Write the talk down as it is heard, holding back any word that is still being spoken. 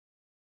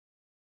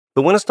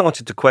But when I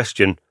started to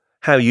question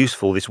how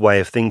useful this way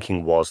of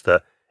thinking was,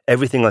 that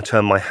everything I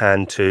turned my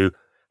hand to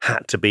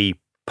had to be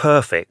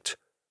perfect,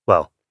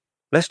 well,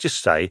 let's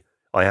just say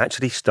I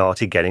actually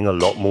started getting a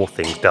lot more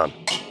things done.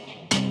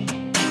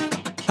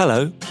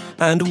 Hello,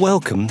 and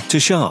welcome to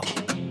Sharp,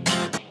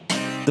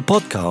 the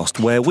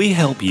podcast where we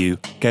help you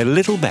get a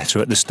little better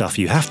at the stuff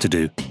you have to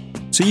do,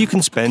 so you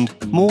can spend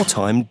more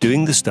time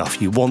doing the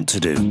stuff you want to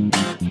do.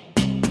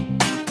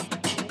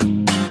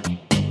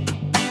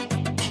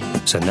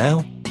 So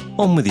now,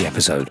 on with the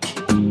episode.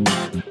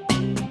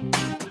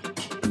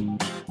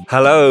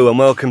 Hello and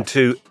welcome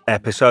to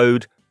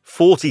episode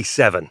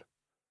 47.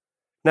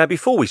 Now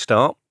before we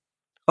start,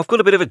 I've got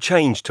a bit of a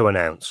change to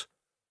announce.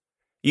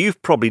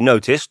 You've probably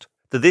noticed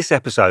that this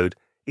episode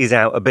is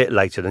out a bit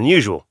later than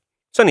usual.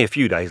 It's only a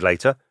few days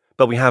later,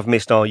 but we have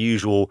missed our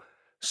usual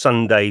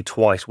Sunday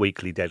twice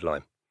weekly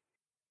deadline.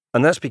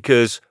 And that's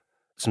because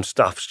some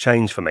stuff's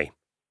changed for me.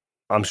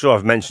 I'm sure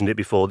I've mentioned it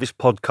before, this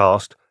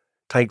podcast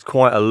takes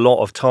quite a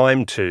lot of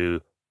time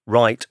to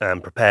write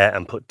and prepare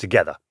and put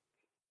together.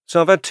 So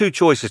I've had two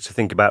choices to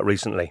think about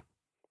recently.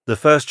 The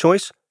first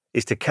choice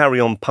is to carry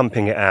on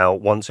pumping it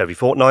out once every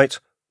fortnight,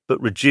 but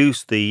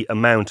reduce the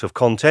amount of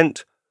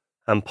content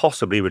and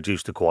possibly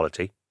reduce the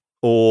quality.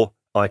 Or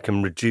I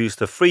can reduce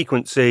the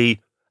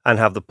frequency and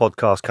have the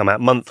podcast come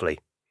out monthly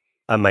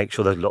and make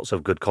sure there's lots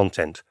of good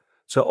content.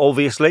 So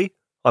obviously,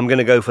 I'm going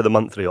to go for the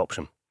monthly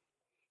option.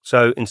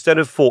 So instead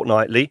of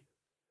fortnightly,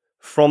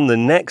 from the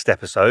next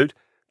episode,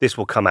 this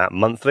will come out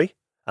monthly,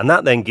 and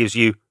that then gives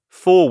you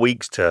 4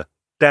 weeks to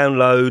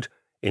download,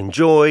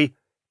 enjoy,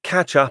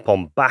 catch up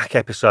on back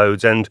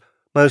episodes, and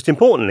most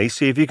importantly,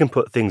 see if you can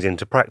put things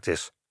into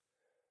practice.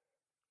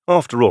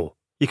 After all,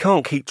 you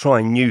can't keep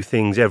trying new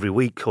things every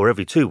week or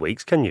every 2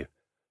 weeks, can you?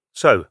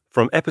 So,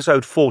 from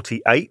episode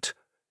 48,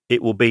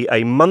 it will be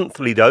a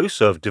monthly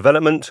dose of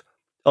development,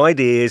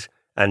 ideas,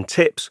 and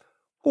tips,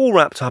 all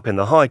wrapped up in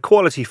the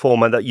high-quality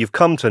format that you've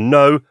come to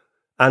know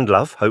and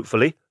love,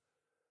 hopefully,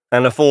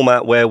 and a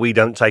format where we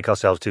don't take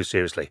ourselves too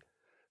seriously.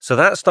 So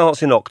that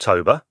starts in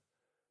October,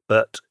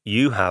 but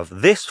you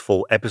have this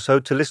full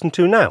episode to listen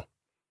to now.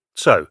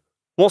 So,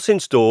 what's in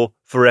store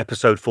for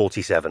episode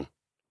 47?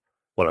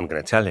 Well, I'm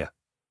going to tell you.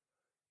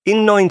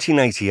 In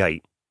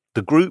 1988,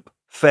 the group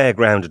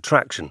Fairground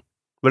Attraction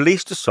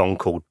released a song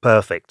called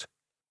Perfect.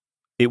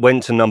 It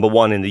went to number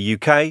 1 in the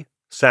UK,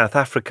 South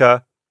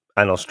Africa,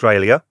 and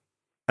Australia,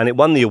 and it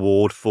won the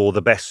award for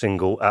the best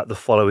single at the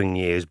following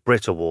year's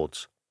Brit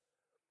Awards.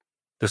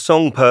 The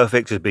song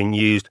Perfect has been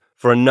used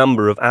for a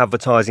number of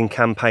advertising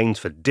campaigns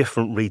for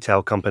different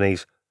retail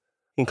companies,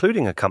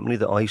 including a company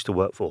that I used to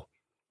work for.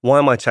 Why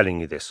am I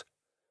telling you this?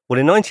 Well,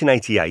 in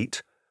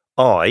 1988,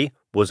 I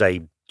was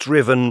a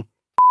driven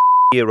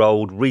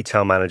year-old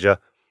retail manager.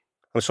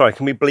 I'm sorry,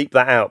 can we bleep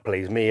that out,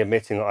 please? Me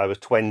admitting that I was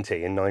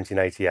 20 in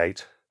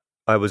 1988.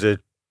 I was a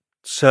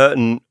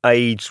certain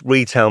aged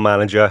retail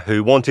manager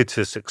who wanted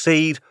to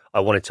succeed. I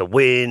wanted to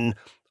win.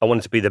 I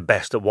wanted to be the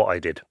best at what I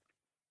did.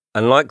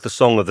 And like the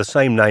song of the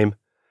same name,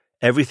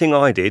 everything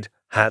I did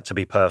had to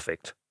be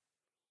perfect.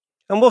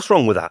 And what's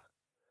wrong with that?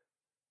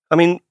 I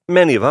mean,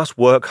 many of us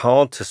work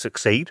hard to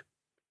succeed,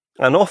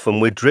 and often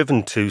we're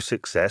driven to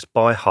success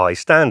by high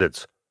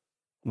standards.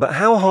 But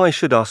how high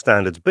should our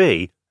standards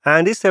be,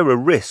 and is there a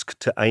risk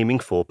to aiming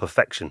for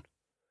perfection?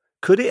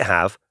 Could it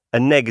have a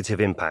negative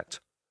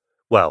impact?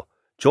 Well,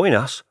 join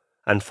us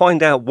and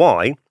find out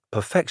why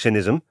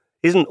perfectionism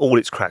isn't all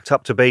it's cracked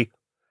up to be,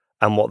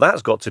 and what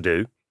that's got to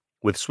do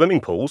with swimming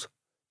pools,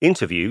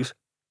 interviews,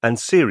 and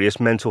serious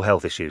mental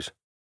health issues.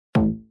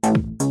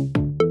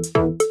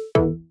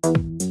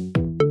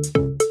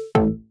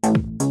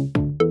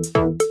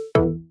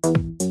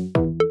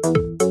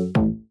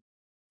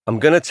 I'm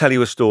going to tell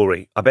you a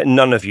story. I bet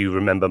none of you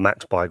remember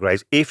Max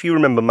Bygraves. If you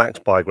remember Max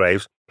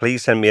Bygraves,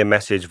 please send me a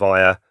message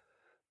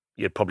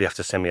you'd probably have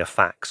to send me a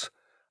fax.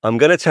 I'm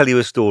going to tell you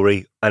a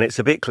story, and it's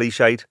a bit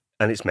cliched,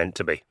 and it's meant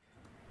to be.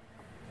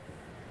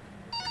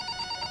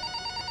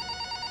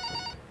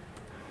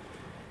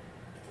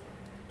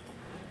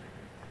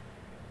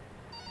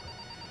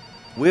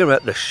 We're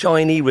at the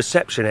shiny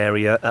reception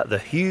area at the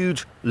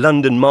huge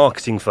London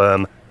marketing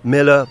firm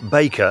Miller,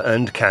 Baker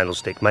and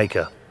Candlestick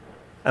Maker.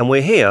 And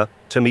we're here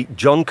to meet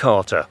John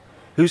Carter,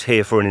 who's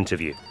here for an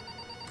interview.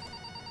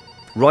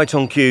 Right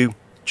on cue,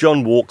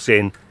 John walks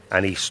in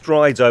and he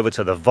strides over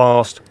to the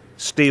vast,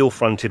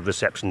 steel-fronted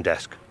reception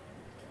desk.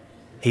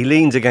 He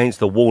leans against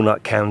the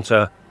walnut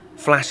counter,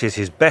 flashes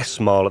his best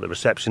smile at the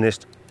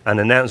receptionist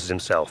and announces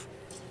himself.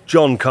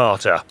 John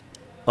Carter,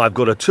 I've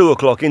got a 2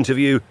 o'clock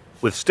interview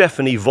with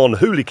Stephanie von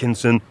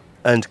Hoolikinson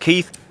and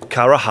Keith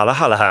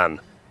Karahalahallahan.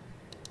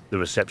 The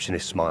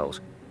receptionist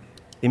smiles,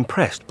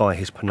 impressed by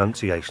his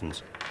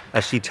pronunciations,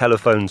 as she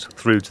telephones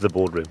through to the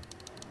boardroom.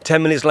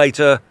 10 minutes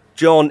later,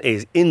 John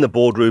is in the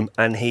boardroom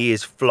and he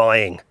is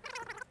flying.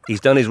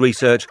 He's done his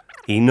research,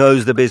 he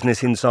knows the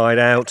business inside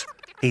out,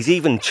 he's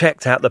even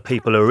checked out the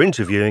people who are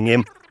interviewing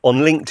him on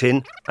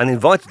LinkedIn and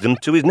invited them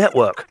to his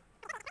network.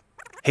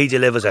 He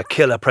delivers a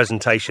killer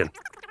presentation.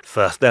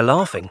 First they're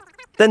laughing,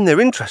 then they're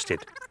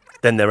interested.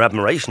 Then their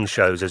admiration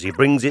shows as he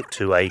brings it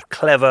to a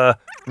clever,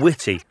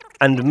 witty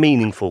and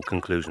meaningful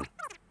conclusion.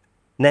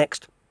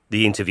 Next,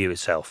 the interview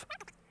itself.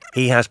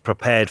 He has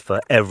prepared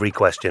for every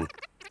question.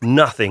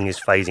 Nothing is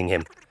fazing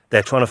him.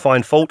 They're trying to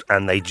find fault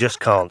and they just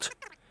can't.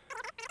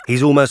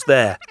 He's almost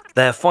there.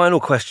 Their final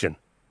question.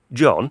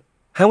 John,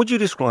 how would you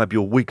describe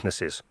your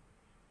weaknesses?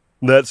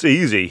 That's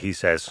easy, he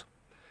says.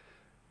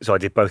 So I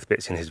did both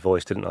bits in his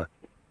voice, didn't I?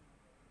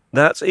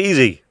 That's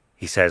easy,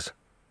 he says.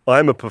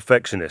 I'm a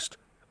perfectionist.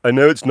 I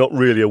know it's not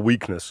really a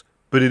weakness,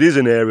 but it is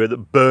an area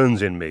that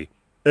burns in me.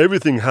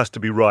 Everything has to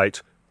be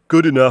right.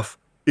 Good enough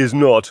is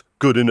not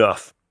good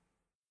enough.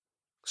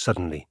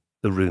 Suddenly,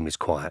 the room is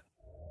quiet.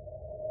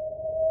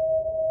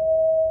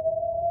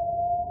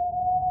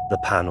 The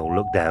panel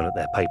look down at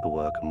their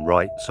paperwork and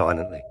write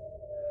silently.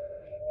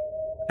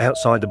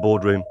 Outside the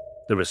boardroom,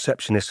 the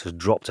receptionist has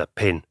dropped a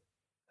pin,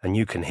 and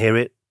you can hear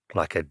it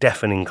like a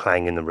deafening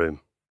clang in the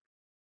room.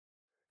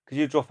 Could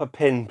you drop a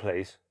pin,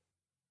 please?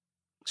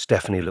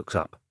 Stephanie looks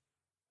up.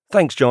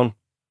 Thanks, John.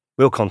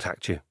 We'll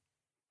contact you.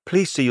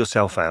 Please see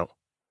yourself out.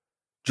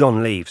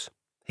 John leaves.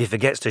 He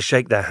forgets to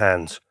shake their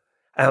hands.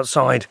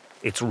 Outside,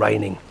 it's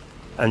raining,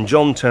 and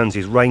John turns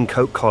his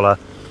raincoat collar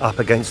up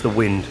against the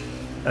wind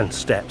and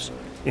steps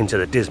into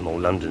the dismal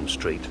London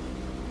street.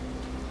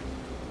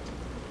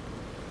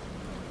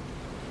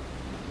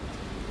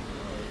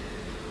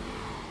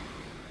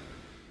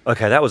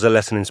 Okay, that was a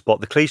lesson in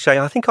spot the cliche.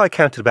 I think I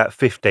counted about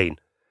 15.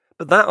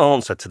 But that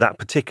answer to that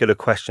particular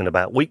question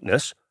about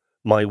weakness,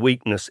 my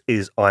weakness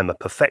is I'm a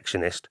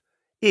perfectionist,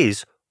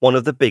 is one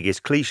of the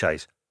biggest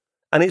cliches.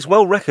 And it's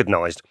well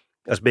recognised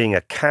as being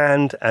a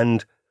canned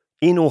and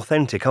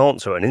inauthentic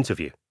answer at an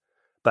interview.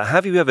 But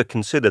have you ever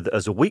considered that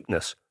as a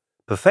weakness,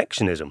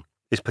 perfectionism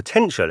is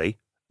potentially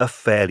a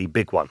fairly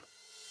big one?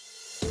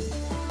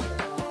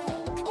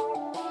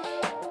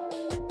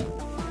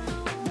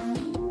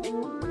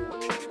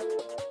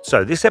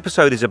 So this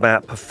episode is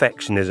about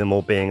perfectionism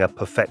or being a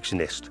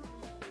perfectionist.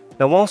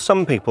 Now, while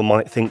some people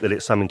might think that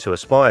it's something to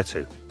aspire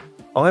to,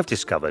 I've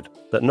discovered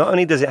that not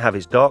only does it have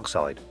its dark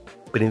side,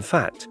 but in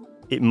fact,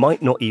 it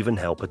might not even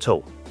help at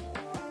all.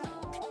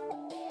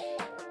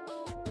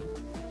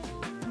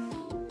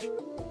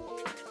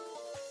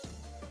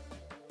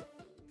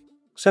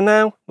 So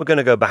now we're going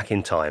to go back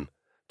in time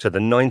to the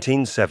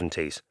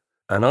 1970s,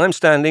 and I'm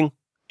standing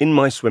in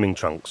my swimming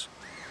trunks.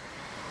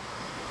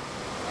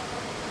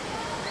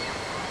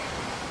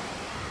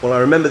 Well, I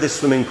remember this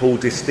swimming pool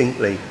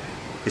distinctly.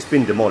 It's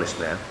been demolished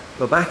now,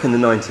 but back in the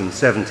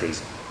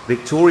 1970s,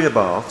 Victoria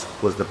Baths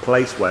was the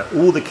place where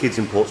all the kids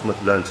in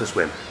Portsmouth learned to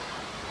swim.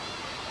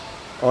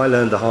 I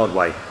learned the hard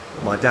way.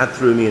 My dad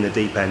threw me in the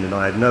deep end and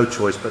I had no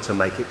choice but to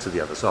make it to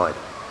the other side.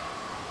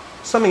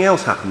 Something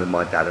else happened with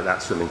my dad at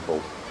that swimming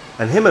pool,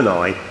 and him and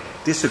I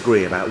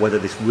disagree about whether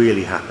this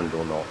really happened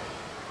or not.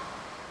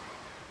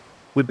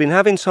 We'd been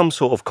having some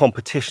sort of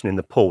competition in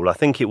the pool. I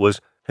think it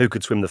was who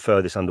could swim the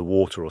furthest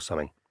underwater or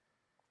something.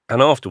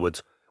 And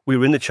afterwards, we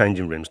were in the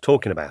changing rooms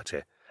talking about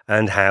it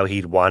and how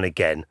he'd won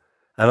again.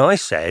 And I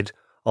said,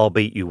 I'll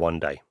beat you one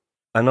day.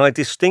 And I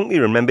distinctly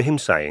remember him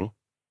saying,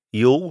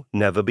 you'll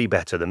never be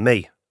better than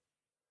me.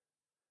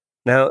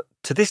 Now,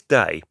 to this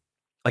day,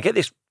 I get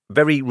this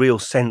very real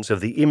sense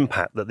of the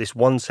impact that this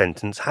one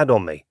sentence had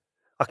on me.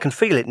 I can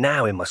feel it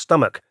now in my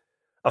stomach.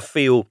 I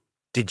feel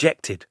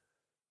dejected,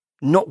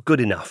 not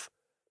good enough.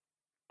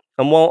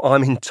 And while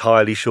I'm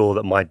entirely sure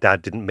that my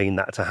dad didn't mean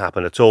that to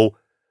happen at all,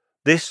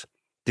 this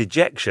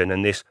dejection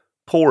and this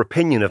poor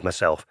opinion of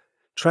myself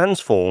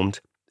transformed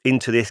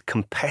into this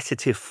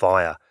competitive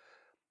fire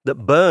that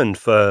burned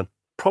for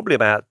probably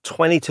about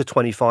 20 to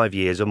 25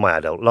 years of my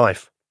adult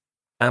life.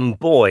 And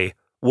boy,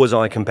 was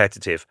I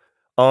competitive.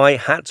 I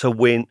had to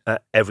win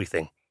at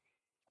everything.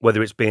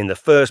 Whether it's being the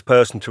first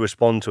person to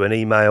respond to an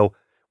email,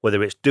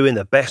 whether it's doing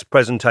the best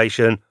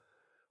presentation,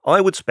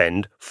 I would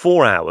spend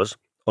 4 hours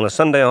on a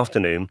Sunday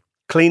afternoon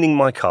cleaning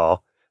my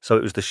car so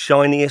it was the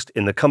shiniest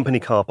in the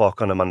company car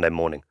park on a Monday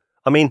morning.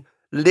 I mean,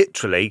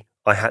 literally,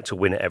 I had to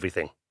win at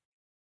everything.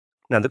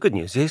 Now, the good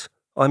news is,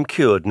 I'm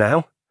cured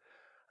now.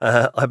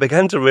 I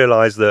began to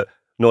realise that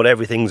not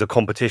everything's a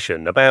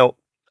competition about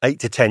 8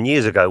 to 10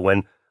 years ago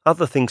when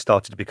other things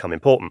started to become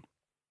important.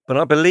 But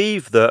I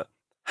believe that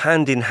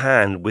hand in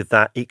hand with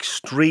that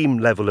extreme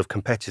level of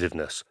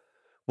competitiveness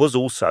was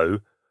also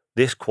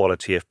this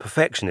quality of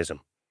perfectionism.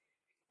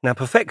 Now,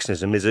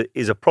 perfectionism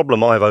is a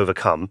problem I've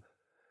overcome.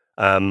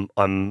 I'm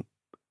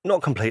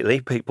not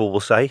completely, people will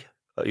say.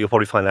 You'll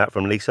probably find out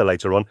from Lisa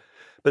later on.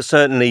 But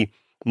certainly,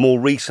 more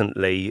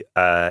recently,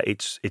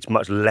 it's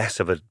much less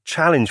of a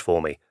challenge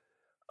for me.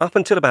 Up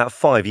until about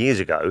 5 years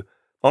ago,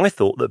 I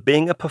thought that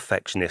being a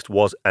perfectionist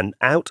was an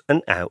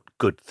out-and-out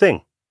good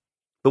thing.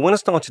 But when I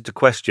started to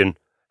question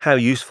how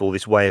useful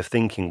this way of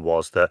thinking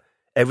was, that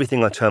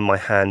everything I turned my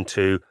hand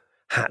to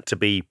had to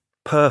be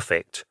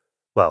perfect,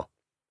 well,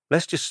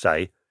 let's just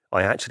say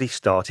I actually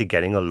started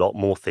getting a lot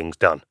more things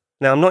done.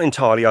 Now, I'm not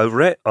entirely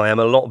over it. I am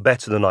a lot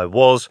better than I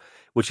was,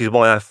 which is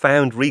why I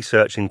found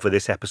researching for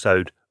this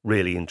episode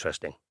really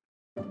interesting.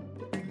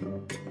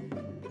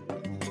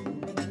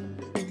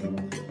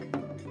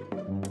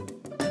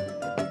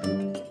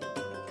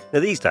 Now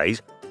these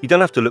days, you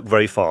don't have to look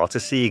very far to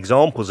see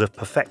examples of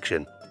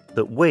perfection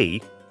that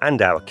we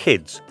and our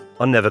kids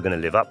are never going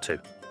to live up to.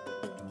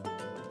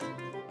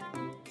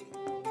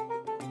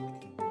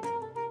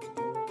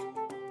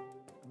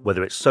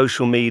 Whether it's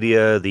social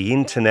media, the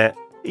internet,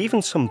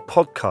 even some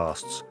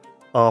podcasts,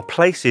 are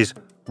places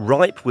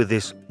ripe with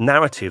this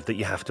narrative that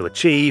you have to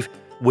achieve,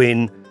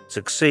 win,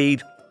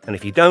 succeed, and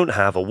if you don't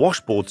have a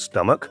washboard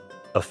stomach,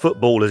 a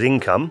footballer's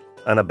income,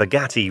 and a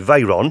Bugatti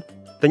Veyron,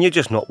 then you're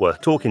just not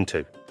worth talking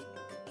to.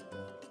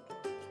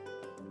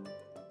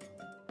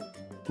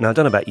 Now, I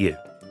don't know about you,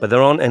 but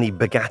there aren't any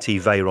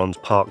Bugatti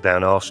Veyrons parked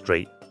down our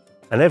street,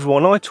 and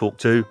everyone I talk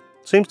to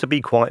seems to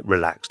be quite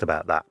relaxed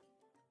about that.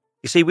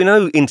 You see, we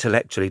know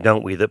intellectually,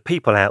 don't we, that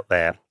people out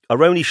there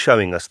are only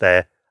showing us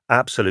their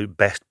absolute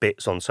best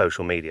bits on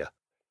social media.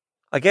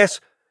 I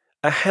guess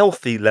a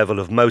healthy level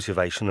of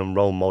motivation and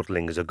role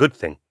modelling is a good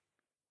thing.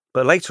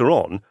 But later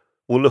on,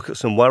 we'll look at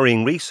some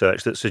worrying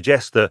research that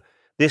suggests that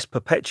this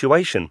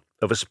perpetuation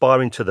of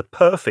aspiring to the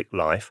perfect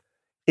life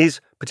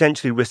is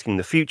potentially risking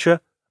the future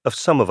of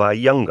some of our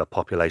younger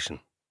population.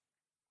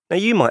 Now,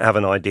 you might have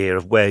an idea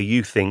of where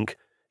you think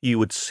you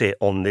would sit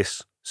on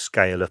this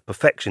scale of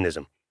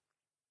perfectionism.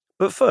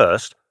 But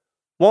first,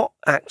 what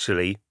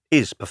actually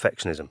is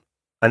perfectionism?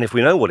 And if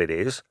we know what it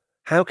is,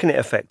 how can it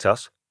affect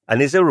us?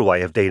 And is there a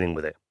way of dealing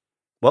with it?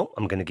 Well,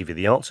 I'm going to give you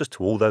the answers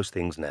to all those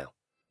things now.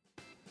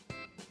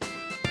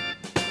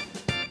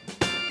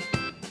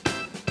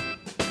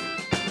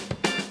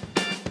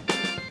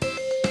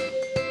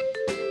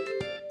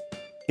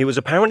 It was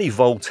apparently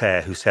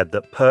Voltaire who said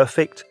that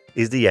perfect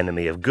is the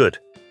enemy of good.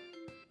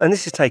 And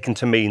this is taken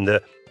to mean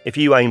that if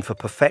you aim for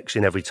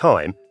perfection every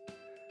time,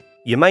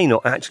 you may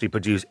not actually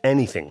produce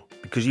anything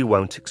because you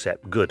won't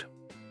accept good.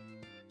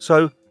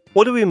 So,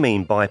 what do we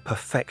mean by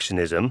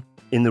perfectionism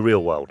in the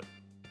real world?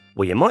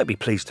 Well, you might be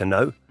pleased to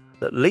know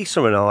that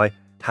Lisa and I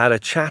had a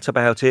chat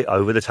about it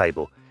over the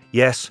table.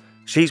 Yes,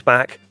 she's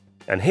back,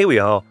 and here we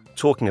are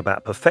talking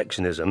about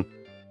perfectionism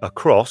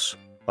across,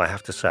 I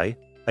have to say,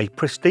 a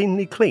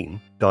pristinely clean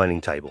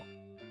dining table.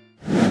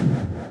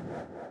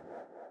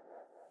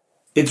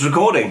 It's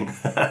recording.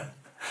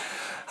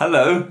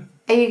 Hello.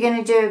 Are you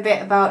going to do a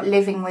bit about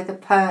living with a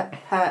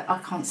I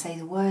can't say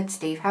the word,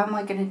 Steve. How am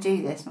I going to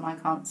do this when I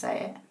can't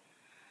say it?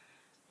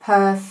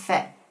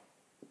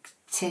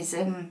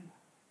 Perfectionism.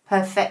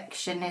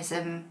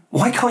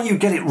 Why can't you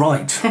get it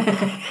right?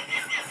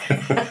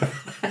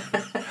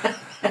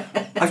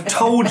 I've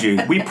told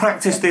you, we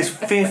practiced this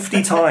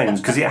 50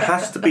 times because it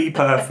has to be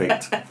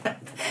perfect.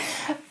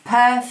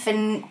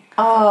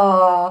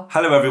 Oh.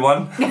 Hello,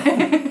 everyone.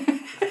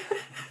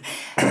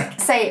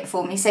 Say it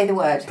for me, say the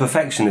word.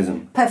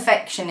 Perfectionism.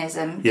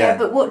 Perfectionism. Yeah,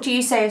 but what do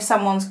you say if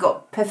someone's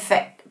got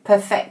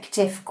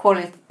perfective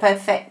quality,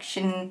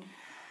 perfection?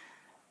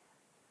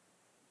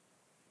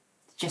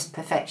 Just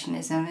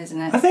perfectionism,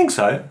 isn't it? I think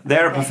so.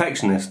 They're a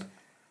perfectionist.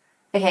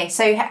 Okay,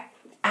 so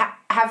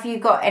have you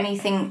got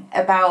anything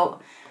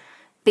about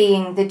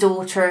being the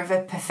daughter of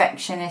a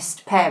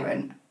perfectionist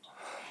parent?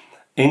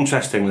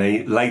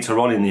 Interestingly, later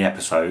on in the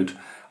episode,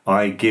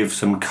 I give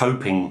some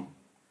coping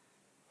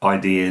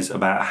ideas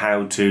about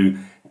how to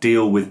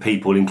deal with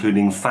people,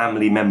 including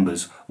family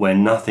members, where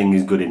nothing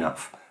is good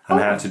enough, and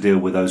how to deal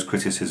with those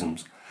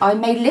criticisms. I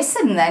may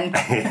listen then.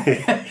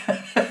 Yes.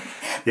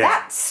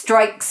 That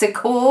strikes a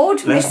chord,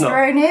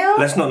 Mr. O'Neill.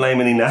 Let's not name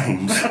any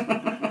names.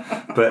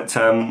 But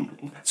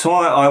so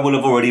I will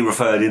have already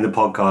referred in the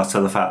podcast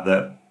to the fact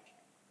that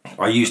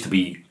I used to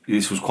be,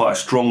 this was quite a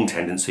strong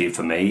tendency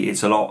for me.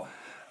 It's a lot,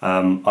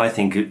 I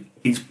think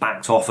it's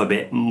backed off a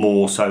bit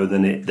more so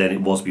than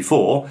it was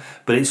before,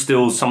 but it's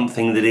still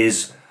something that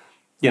is,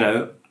 you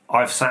know,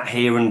 I've sat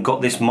here and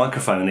got this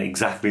microphone at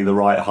exactly the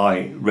right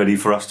height, ready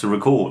for us to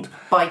record.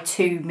 By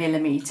 2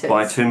 millimetres.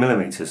 By 2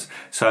 millimetres.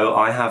 So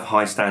I have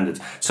high standards.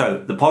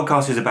 So the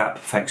podcast is about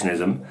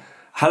perfectionism.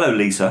 Hello,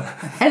 Lisa.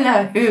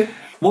 Hello.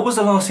 What was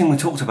the last thing we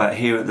talked about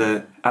here at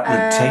the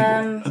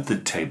table? At the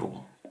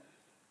table.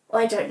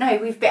 I don't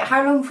know.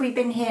 How long have we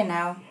been here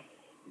now?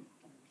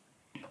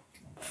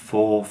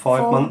 4 or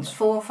 5 months.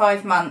 4 or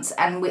 5 months,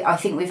 and I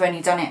think we've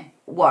only done it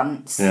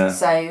once. Yeah.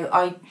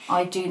 So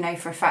I do know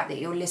for a fact that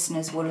your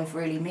listeners will have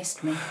really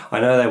missed me. I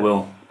know they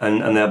will,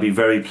 and they'll be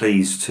very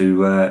pleased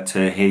to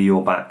hear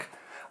you're back.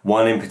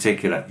 One in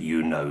particular,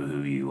 you know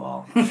who you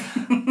are.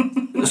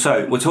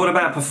 So we're talking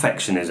about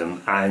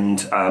perfectionism,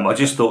 and I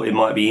just thought it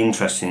might be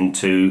interesting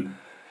to,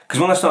 because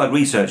when I started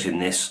researching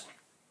this,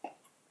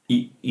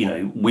 you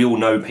know, we all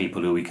know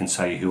people who we can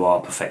say who are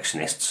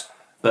perfectionists,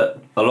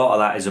 but a lot of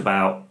that is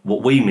about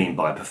what we mean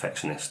by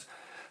perfectionist.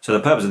 So the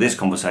purpose of this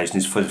conversation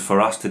is for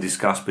us to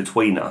discuss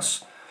between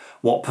us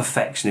what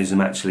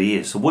perfectionism actually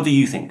is. So what do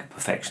you think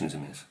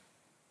perfectionism is?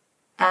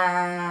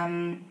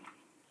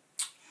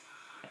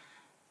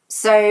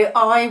 So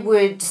I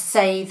would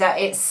say that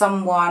it's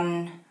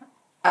someone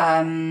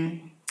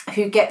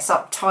who gets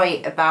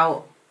uptight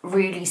about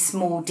really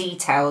small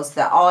details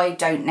that I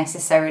don't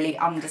necessarily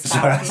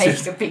understand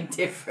make a big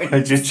difference.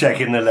 I'm just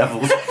checking the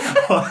levels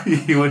while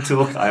you were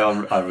talking.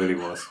 I really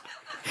was.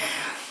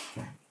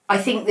 I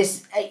think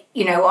this,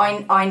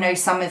 I know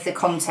some of the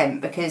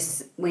content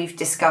because we've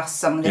discussed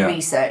some of the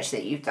research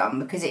that you've done,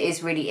 because it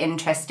is really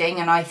interesting.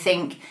 And I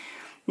think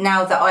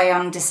now that I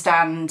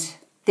understand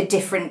the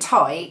different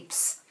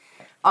types,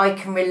 I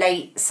can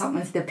relate some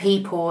of the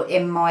people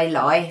in my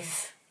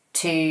life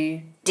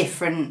to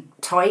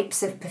different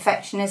types of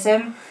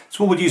perfectionism.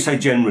 So what would you say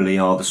generally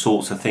are the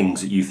sorts of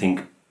things that you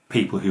think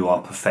people who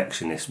are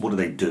perfectionists, what do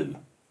they do?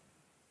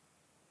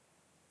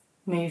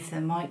 Move the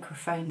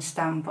microphone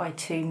stand by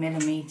 2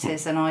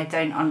 millimeters, and I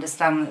don't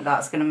understand that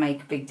that's going to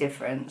make a big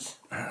difference.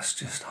 That's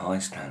just high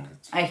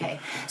standards. Okay,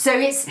 so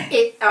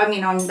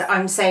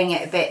I'm saying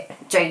it a bit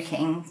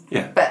joking,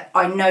 but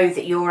I know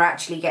that you're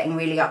actually getting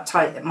really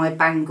uptight that my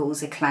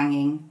bangles are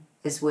clanging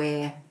as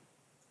we're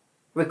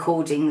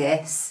recording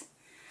this,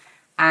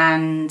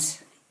 and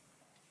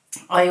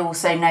I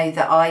also know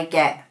that I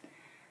get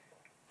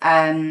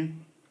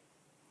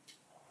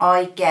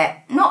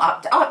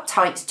not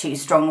uptight's too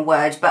strong a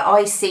word, but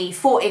I see,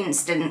 for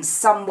instance,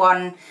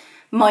 someone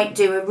might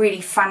do a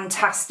really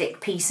fantastic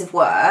piece of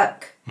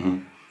work.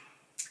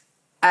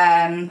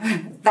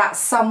 That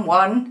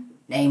someone,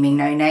 naming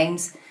no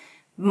names,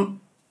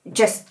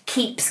 just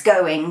keeps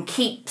going,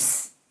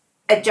 keeps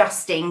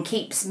adjusting,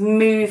 keeps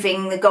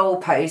moving the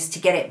goalpost to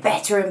get it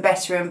better and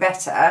better and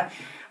better,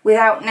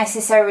 without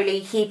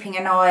necessarily keeping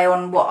an eye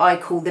on what I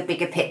call the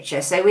bigger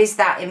picture. So is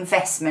that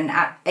investment,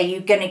 are you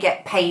going to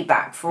get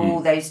payback for all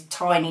those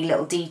tiny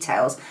little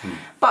details?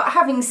 But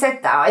having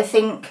said that, I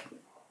think,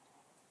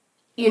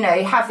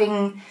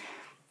 having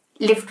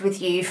lived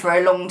with you for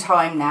a long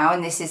time now,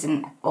 and this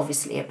isn't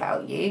obviously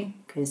about you,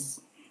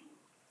 because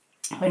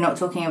we're not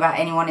talking about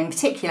anyone in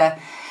particular,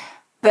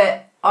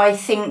 but I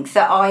think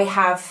that I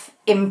have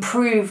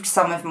improved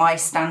some of my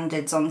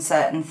standards on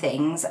certain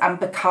things and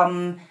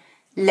become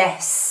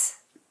less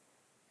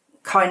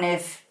kind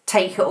of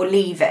take it or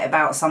leave it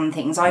about some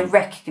things. I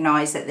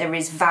recognise that there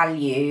is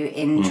value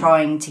in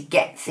trying to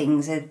get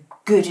things as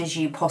good as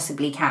you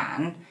possibly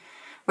can,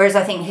 whereas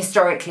I think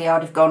historically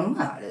I'd have gone,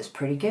 well, that's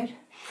pretty good.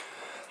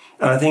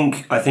 And I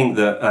think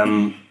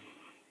that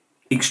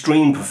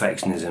extreme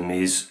perfectionism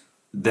is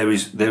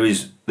there's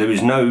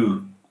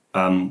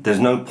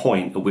no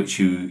point at which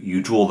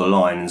you draw the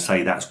line and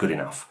say that's good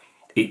enough.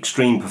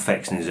 Extreme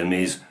perfectionism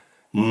is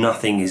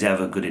nothing is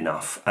ever good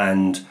enough,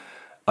 and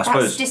I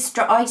suppose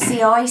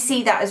I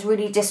see that as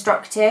really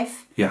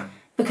destructive. Yeah.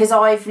 Because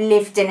I've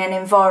lived in an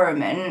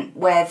environment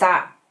where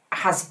that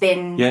has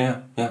been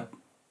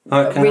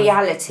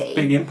reality.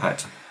 Big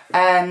impact.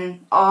 And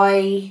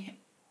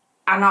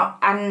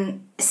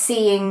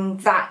seeing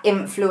that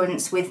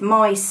influence with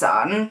my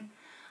son,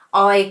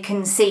 I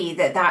can see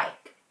that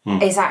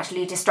is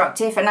actually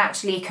destructive, and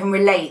actually can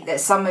relate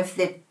that some of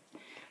the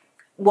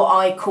what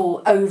I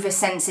call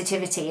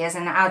oversensitivity as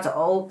an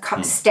adult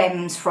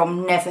stems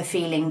from never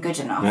feeling good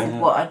enough with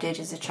what I did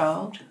as a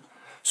child.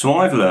 So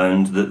I've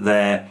learned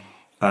that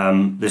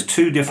there's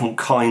two different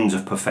kinds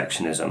of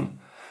perfectionism.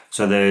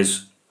 So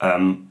there's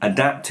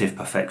adaptive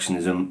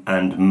perfectionism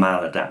and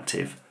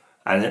maladaptive.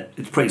 And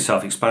it's pretty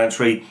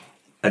self-explanatory.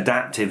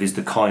 Adaptive is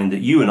the kind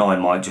that you and I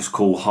might just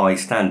call high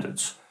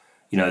standards.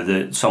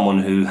 That someone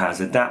who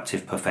has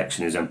adaptive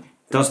perfectionism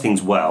does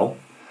things well,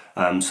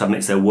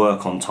 submits their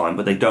work on time,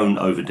 but they don't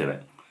overdo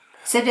it.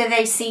 So do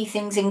they see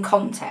things in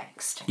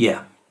context?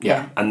 Yeah.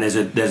 And there's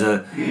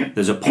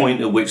a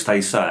point at which they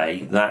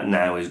say that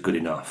now is good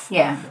enough.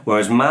 Yeah.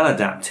 Whereas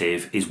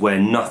maladaptive is where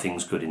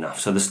nothing's good enough.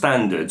 So the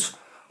standards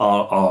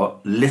are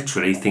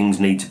literally things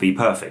need to be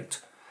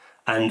perfect.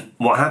 And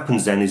what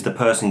happens then is the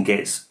person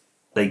get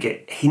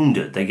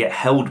hindered, they get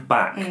held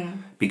back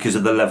because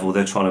of the level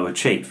they're trying to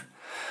achieve.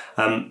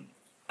 And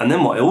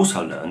then what I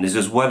also learned is,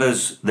 as well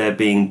as there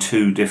being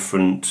sort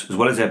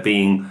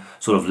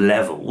of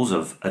levels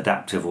of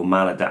adaptive or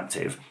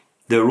maladaptive,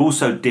 there are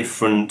also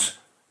different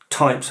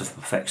types of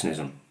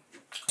perfectionism.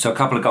 So a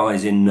couple of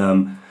guys in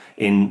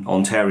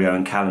Ontario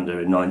and Canada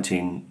in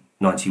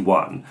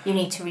 1991. You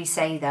need to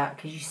re-say that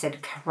because you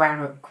said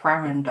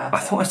Clarendon. I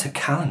thought I said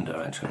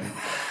calendar, actually.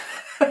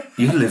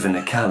 You live in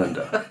a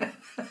calendar.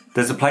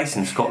 There's a place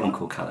in Scotland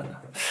called Calendar.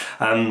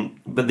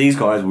 But these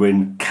guys were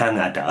in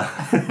Canada,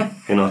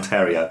 in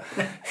Ontario,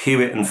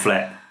 Hewitt and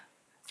Flett.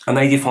 And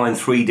they define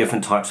three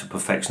different types of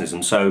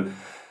perfectionism. So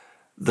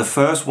the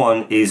first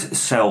one is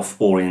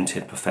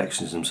self-oriented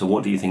perfectionism. So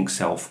what do you think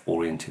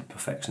self-oriented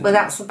perfectionism is? Well,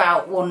 that's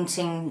about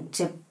wanting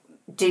to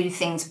do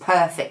things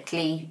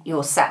perfectly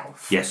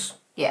yourself. Yes.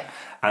 Yeah.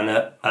 And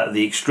at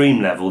the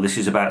extreme level, this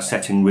is about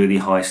setting really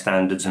high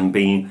standards and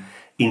being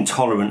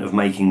intolerant of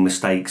making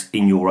mistakes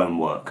in your own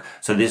work.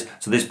 So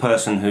this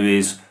person who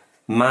is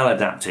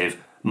maladaptive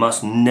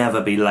must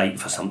never be late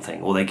for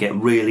something, or they get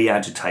really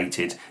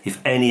agitated if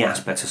any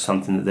aspect of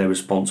something that they're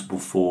responsible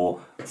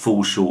for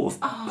falls short of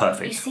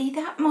perfect. You see,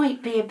 that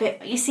might be a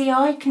bit... You see,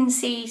 I can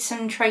see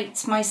some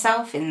traits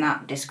myself in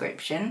that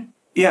description.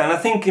 Yeah, and I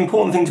think the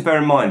important thing to bear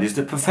in mind is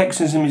that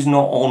perfectionism is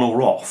not on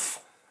or off.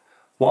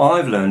 What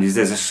I've learned is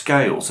there's a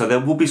scale, so there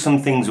will be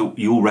some things that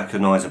you'll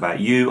recognise about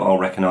you, I'll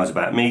recognise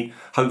about me,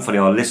 hopefully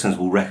our listeners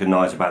will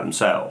recognise about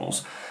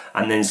themselves,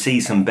 and then see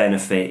some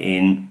benefit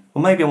in,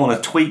 well, maybe I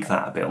want to tweak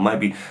that a bit, or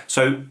maybe.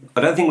 So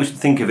I don't think we should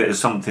think of it as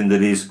something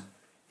that is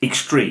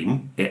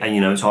extreme,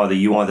 and it's either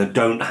you either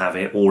don't have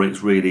it or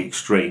it's really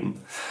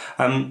extreme.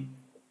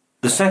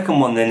 The second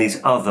one then is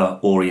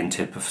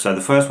other-oriented. So the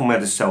first one we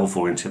had is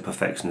self-oriented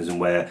perfectionism,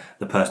 where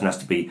the person has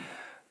to be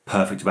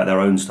perfect about their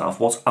own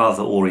stuff. What's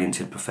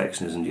other-oriented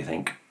perfectionism, do you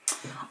think?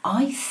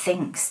 I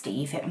think,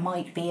 Steve, it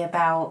might be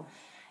about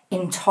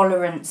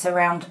intolerance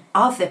around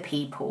other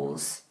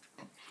people's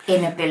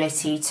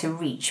inability to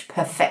reach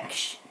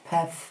perfection.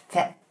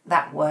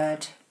 That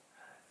word.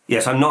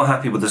 Yes, I'm not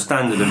happy with the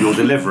standard of your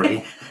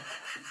delivery,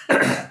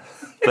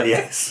 but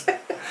yes.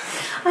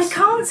 I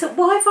can't.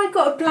 Why have I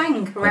got a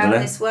blank around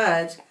this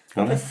word?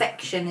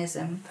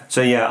 Perfectionism.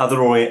 So yeah,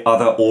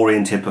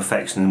 other-oriented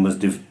perfectionism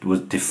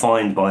was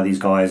defined by these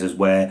guys as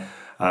where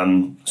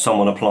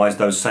someone applies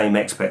those same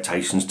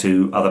expectations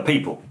to other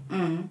people.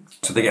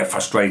 So they get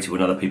frustrated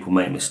when other people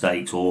make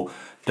mistakes or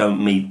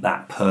don't meet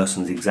that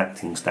person's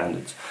exacting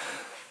standards.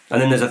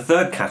 And then there's a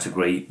third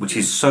category, which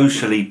is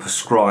socially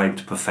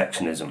prescribed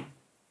perfectionism.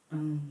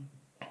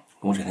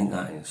 What do you think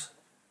that is?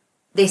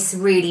 This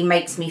really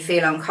makes me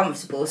feel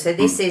uncomfortable. So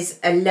this is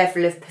a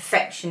level of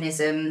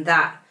perfectionism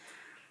that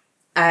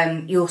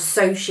your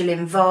social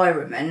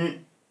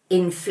environment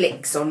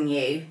inflicts on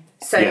you.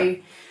 So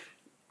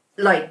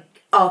like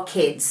our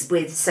kids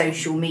with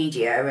social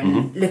media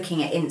and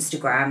looking at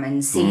Instagram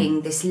and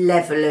seeing this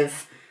level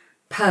of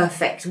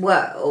perfect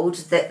world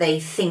that they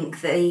think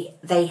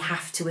they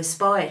have to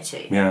aspire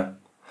to. Yeah.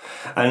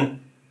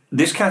 And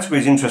this category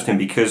is interesting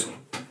because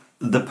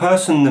the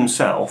person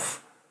themselves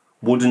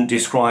wouldn't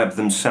describe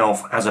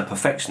themselves as a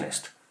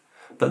perfectionist,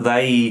 but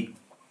they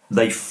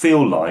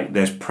feel like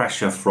there's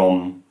pressure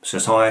from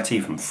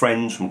society, from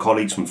friends, from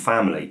colleagues, from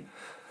family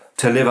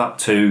to live up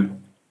to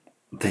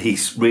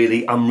these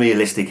really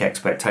unrealistic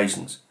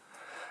expectations.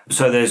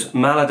 So there's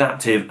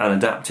maladaptive and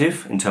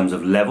adaptive in terms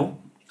of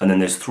level, and then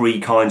there's three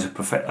kinds of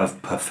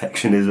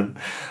perfectionism.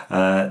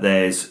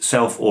 There's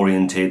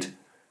self-oriented,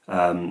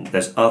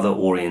 there's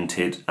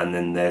other-oriented, and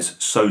then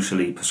there's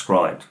socially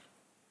prescribed.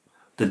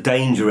 The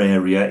danger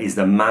area is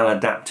the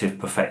maladaptive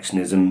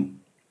perfectionism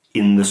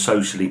in the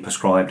socially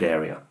prescribed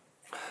area.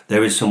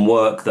 There is some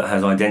work that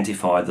has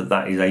identified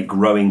that is a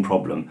growing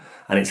problem,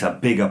 and it's a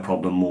bigger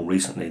problem more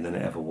recently than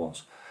it ever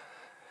was.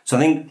 So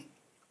I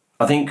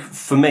think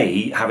for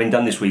me, having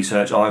done this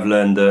research, I've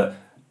learned that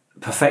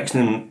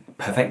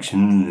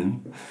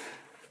perfectionism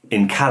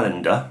in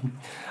calendar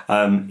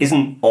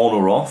isn't on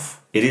or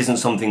off. It isn't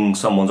something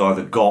someone's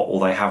either got or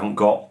they haven't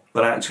got,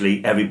 but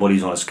actually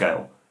everybody's on a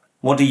scale.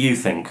 What do you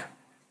think?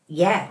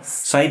 Yes.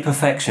 Say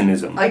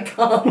perfectionism. I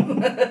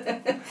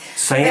can't.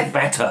 Say it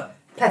better.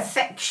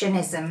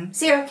 Perfectionism.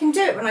 See, I can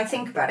do it when I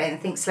think about it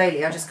and think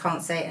slowly. I just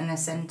can't say it in a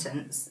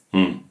sentence.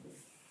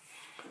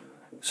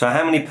 So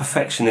how many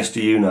perfectionists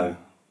do you know?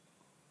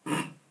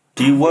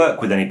 Do you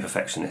work with any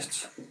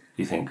perfectionists, do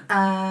you think?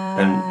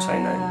 Don't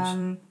say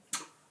names.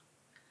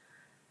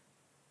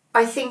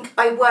 I think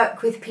I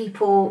work with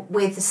people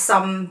with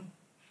some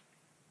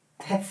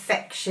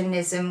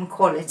perfectionism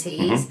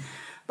qualities,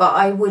 but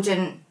I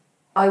wouldn't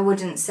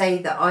say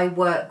that I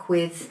work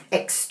with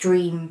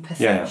extreme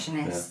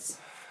perfectionists. Yeah.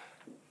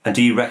 And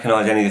do you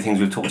recognise any of the things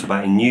we've talked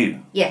about in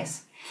you?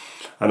 Yes.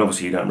 And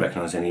obviously you don't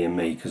recognise any in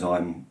me because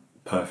I'm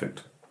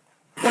perfect.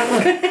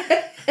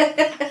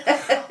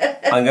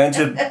 I'm going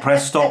to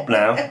press stop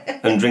now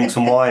and drink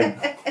some wine.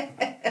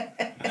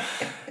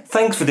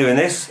 Thanks for doing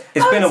this.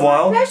 It's been a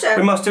while. My pleasure.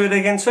 We must do it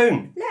again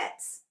soon.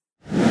 Let's.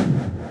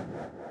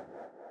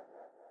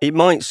 It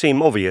might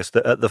seem obvious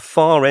that at the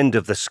far end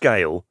of the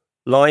scale,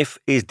 life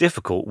is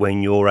difficult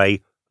when you're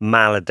a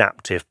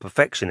maladaptive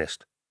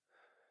perfectionist.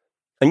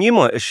 And you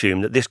might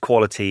assume that this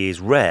quality is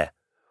rare.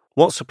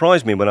 What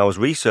surprised me when I was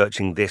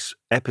researching this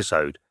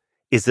episode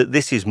is that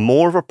this is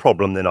more of a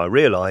problem than I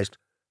realised,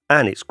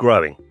 and it's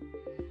growing.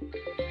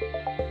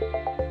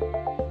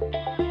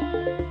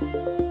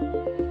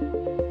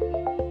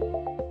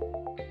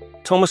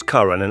 Thomas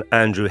Curran and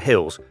Andrew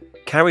Hills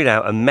carried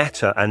out a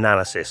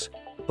meta-analysis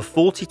of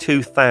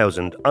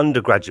 42,000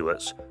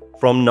 undergraduates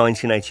from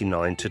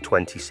 1989 to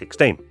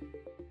 2016.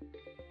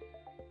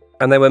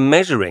 And they were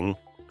measuring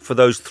for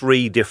those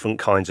three different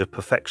kinds of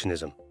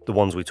perfectionism, the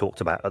ones we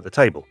talked about at the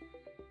table.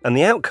 And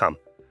the outcome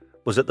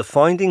was that the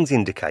findings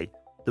indicate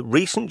that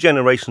recent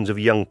generations of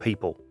young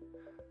people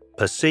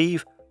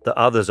perceive that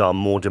others are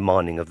more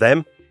demanding of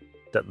them,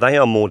 that they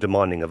are more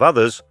demanding of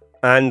others,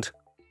 and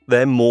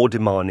they're more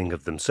demanding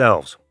of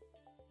themselves.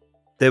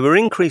 There were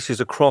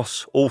increases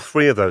across all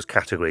three of those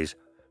categories,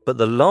 but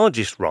the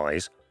largest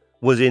rise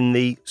was in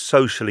the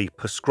socially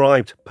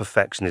prescribed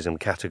perfectionism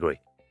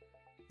category,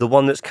 the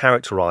one that's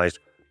characterised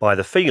by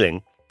the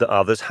feeling that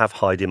others have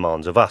high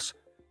demands of us.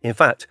 In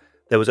fact,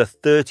 there was a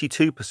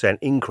 32%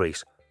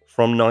 increase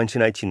from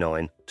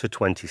 1989 to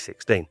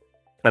 2016.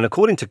 And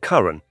according to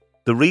Curran,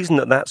 the reason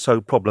that that's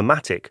so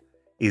problematic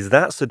is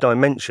that's the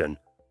dimension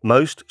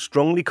most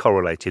strongly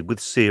correlated with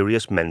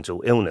serious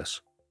mental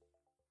illness.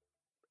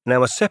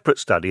 Now, a separate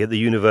study at the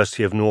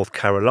University of North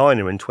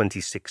Carolina in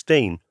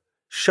 2016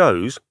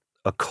 shows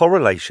a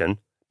correlation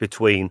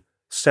between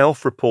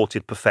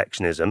self-reported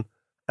perfectionism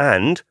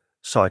and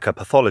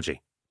psychopathology.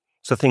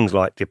 So things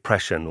like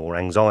depression or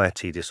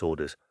anxiety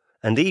disorders,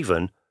 and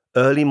even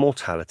early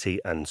mortality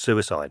and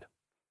suicide.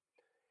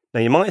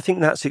 Now, you might think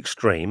that's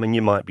extreme, and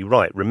you might be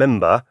right.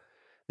 Remember,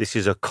 this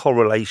is a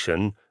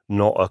correlation,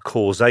 not a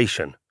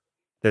causation.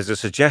 There's a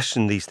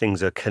suggestion these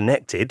things are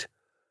connected,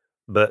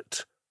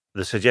 but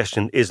the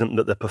suggestion isn't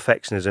that the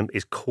perfectionism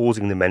is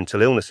causing the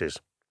mental illnesses.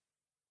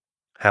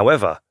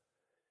 However,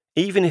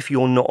 even if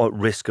you're not at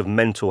risk of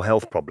mental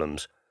health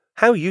problems,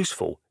 how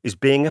useful is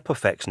being a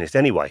perfectionist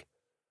anyway?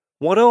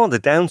 What are the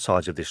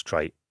downsides of this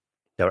trait?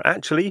 There are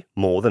actually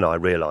more than I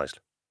realised.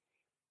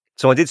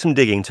 So I did some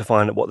digging to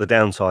find out what the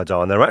downsides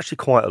are, and there are actually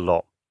quite a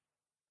lot.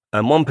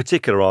 And one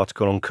particular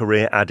article on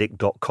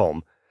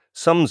careeraddict.com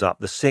sums up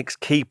the 6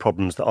 key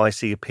problems that I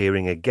see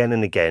appearing again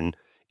and again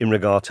in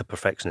regard to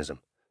perfectionism.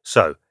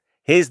 So,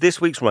 here's this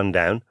week's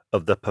rundown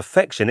of the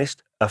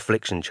perfectionist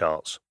affliction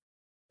charts.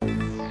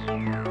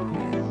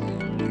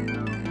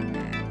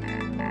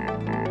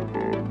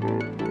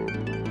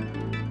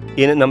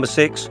 In at number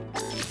 6,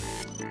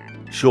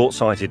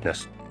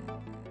 short-sightedness.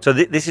 So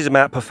this is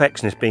about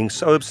perfectionists being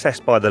so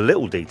obsessed by the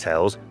little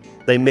details,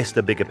 they miss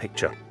the bigger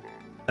picture.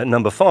 At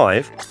number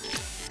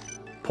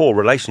 5, poor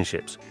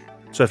relationships.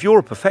 So if you're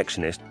a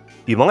perfectionist,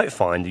 you might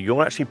find that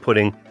you're actually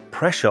putting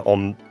pressure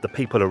on the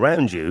people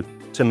around you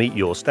to meet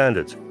your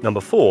standards. Number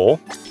 4,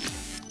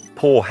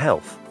 poor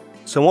health.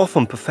 So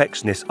often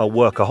perfectionists are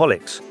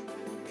workaholics,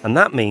 and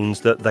that means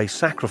that they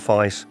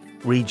sacrifice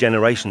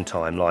regeneration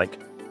time like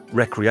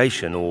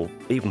recreation or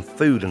even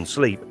food and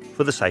sleep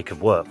for the sake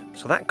of work.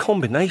 So that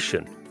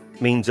combination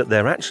means that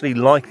they're actually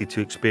likely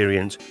to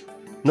experience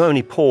not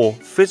only poor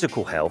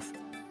physical health,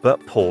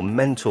 but poor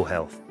mental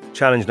health.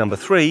 Challenge number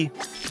 3,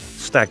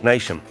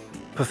 stagnation.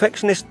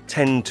 Perfectionists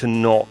tend to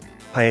not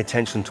pay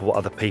attention to what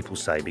other people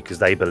say because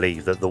they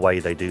believe that the way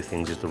they do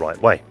things is the right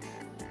way.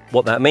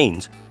 What that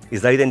means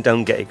is they then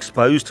don't get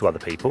exposed to other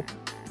people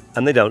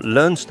and they don't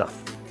learn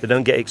stuff. They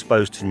don't get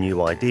exposed to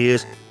new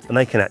ideas and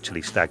they can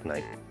actually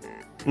stagnate.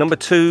 Number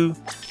 2,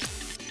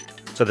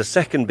 so the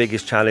second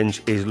biggest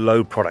challenge is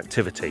low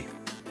productivity.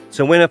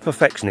 So when a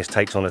perfectionist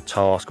takes on a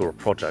task or a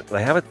project,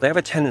 they have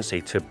a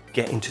tendency to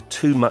get into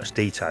too much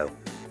detail,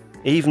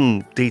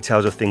 even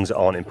details of things that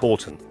aren't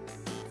important.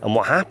 And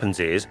what happens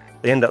is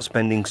they end up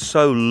spending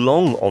so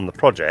long on the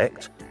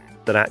project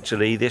that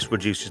actually this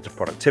reduces the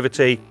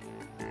productivity,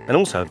 and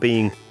also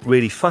being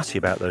really fussy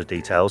about those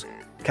details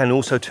can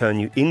also turn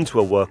you into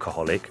a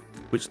workaholic,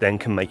 which then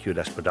can make you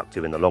less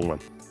productive in the long run.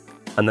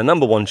 And the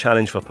number 1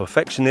 challenge for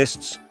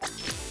perfectionists,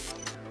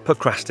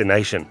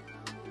 procrastination.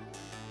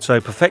 So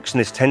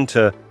perfectionists tend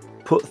to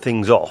put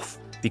things off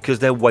because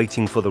they're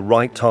waiting for the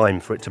right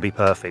time for it to be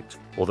perfect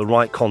or the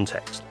right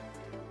context.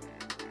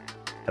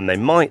 And they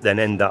might then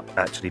end up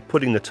actually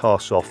putting the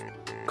tasks off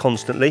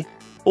constantly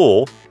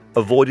or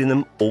avoiding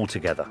them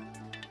altogether.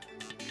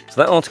 So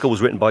that article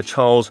was written by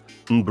Charles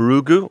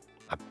Mbrugu,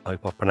 I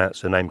hope I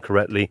pronounced the name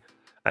correctly,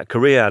 at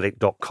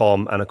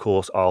careeraddict.com, and of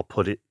course I'll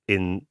put it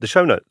in the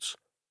show notes.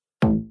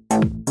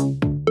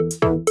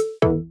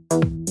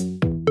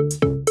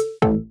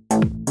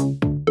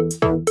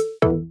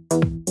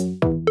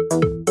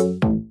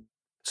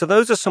 So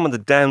those are some of the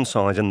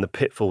downsides and the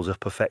pitfalls of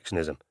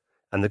perfectionism.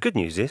 And the good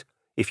news is,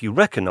 if you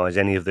recognise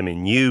any of them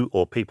in you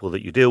or people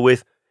that you deal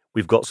with,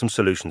 we've got some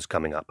solutions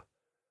coming up.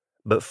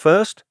 But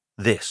first,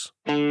 this.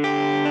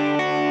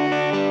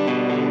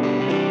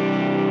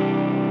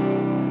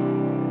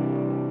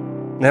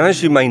 Now,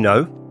 as you may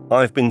know,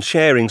 I've been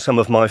sharing some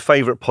of my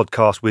favourite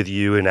podcasts with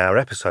you in our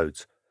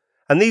episodes.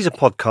 And these are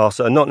podcasts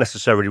that are not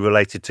necessarily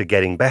related to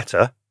getting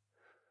better.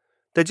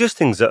 They're just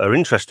things that are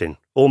interesting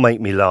or make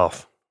me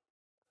laugh.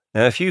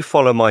 Now, if you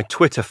follow my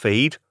Twitter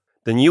feed,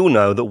 then you'll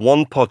know that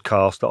one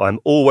podcast that I'm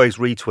always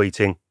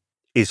retweeting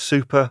is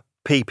Super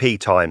PP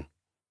Time.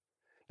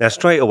 Now,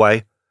 straight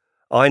away,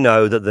 I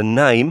know that the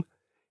name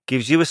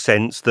gives you a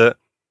sense that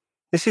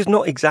this is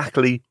not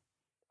exactly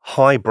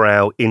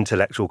highbrow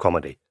intellectual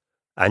comedy.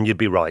 And you'd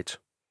be right.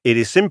 It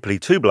is simply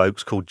 2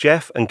 blokes called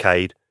Jeff and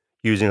Cade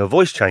using a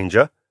voice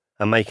changer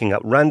and making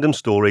up random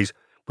stories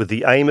with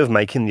the aim of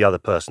making the other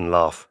person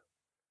laugh.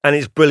 And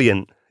it's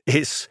brilliant.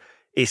 It's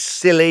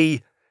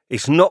silly.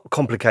 It's not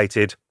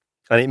complicated,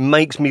 and it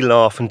makes me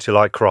laugh until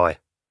I cry.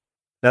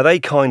 Now, they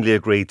kindly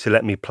agreed to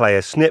let me play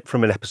a snip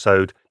from an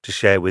episode to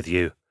share with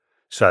you.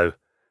 So,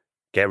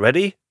 get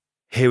ready.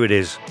 Here it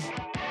is.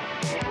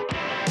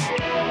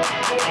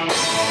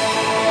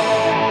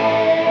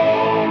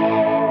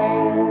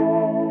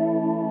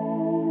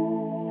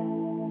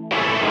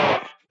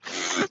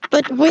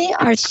 But we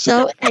are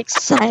so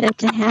excited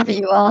to have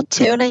you all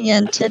tuning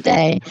in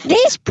today.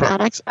 These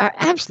products are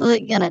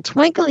absolutely going to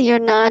twinkle your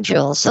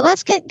nodules. So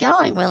let's get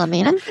going,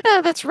 Wilhelmina.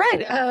 That's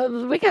right.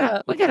 We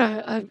got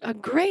a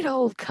great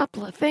old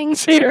couple of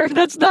things here.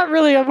 That's not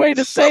really a way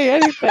to say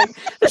anything.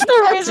 There's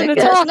no reason to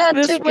talk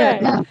this way.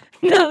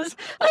 No,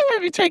 I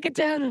maybe take it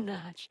down a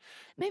notch.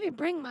 Maybe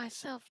bring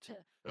myself to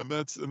And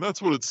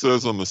that's what it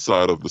says on the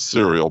side of the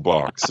cereal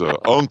box.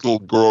 Uncle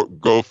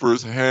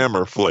Gopher's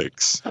Hammer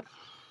Flakes.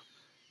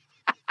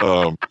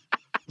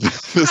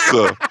 This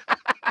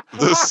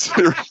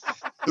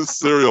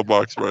cereal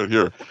box right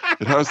here.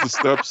 It has the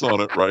steps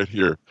on it right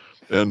here.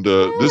 And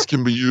this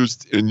can be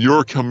used in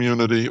your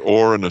community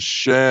or in a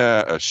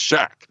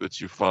shack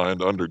that you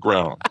find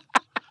underground.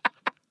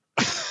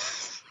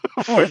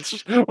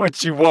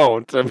 which you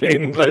won't. I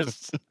mean,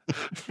 there's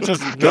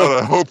just no.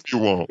 God, I hope you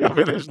won't. I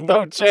mean, there's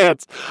no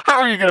chance.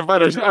 How are you going to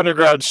find an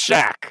underground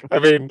shack? I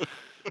mean,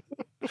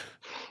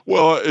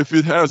 well, if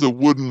it has a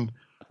wooden,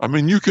 I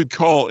mean, you could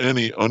call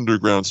any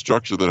underground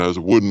structure that has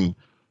wooden,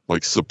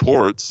 like,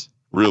 supports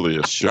really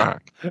a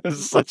shack. This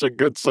is such a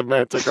good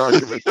semantic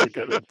argument to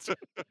get into.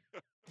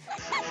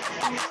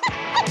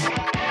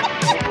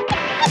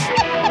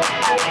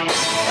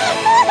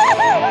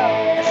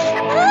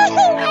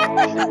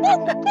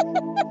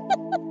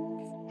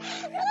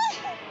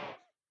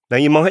 Now,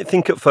 you might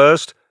think at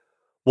first,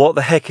 what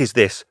the heck is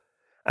this?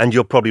 And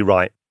you're probably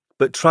right.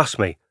 But trust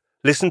me,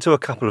 listen to a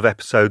couple of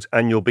episodes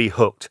and you'll be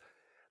hooked.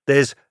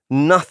 There's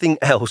nothing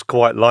else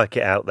quite like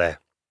it out there.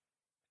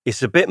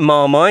 It's a bit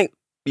Marmite.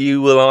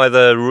 You will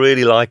either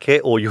really like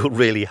it or you'll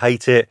really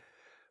hate it,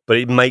 but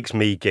it makes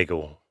me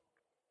giggle.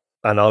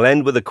 And I'll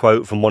end with a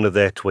quote from one of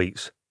their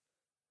tweets.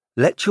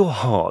 Let your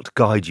heart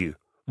guide you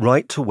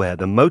right to where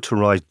the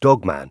motorized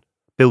dogman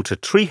built a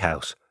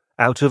treehouse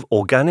out of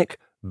organic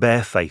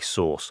bare-face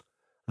sauce.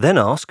 Then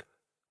ask,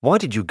 why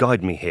did you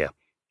guide me here?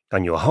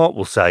 And your heart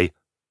will say,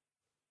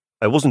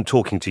 I wasn't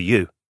talking to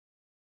you.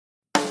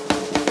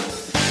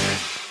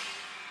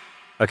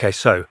 Okay,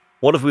 so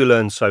what have we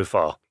learned so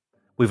far?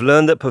 We've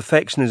learned that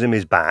perfectionism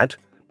is bad,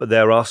 but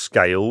there are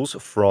scales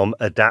from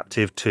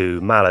adaptive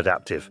to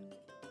maladaptive.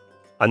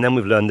 And then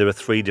we've learned there are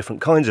 3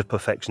 different kinds of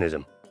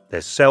perfectionism.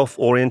 There's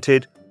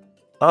self-oriented,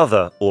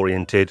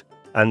 other-oriented,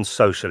 and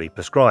socially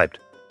prescribed.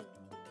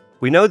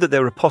 We know that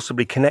there are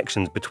possibly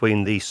connections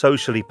between the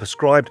socially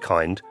prescribed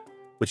kind,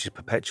 which is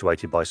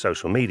perpetuated by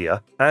social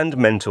media, and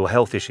mental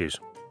health issues.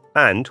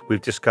 And we've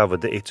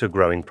discovered that it's a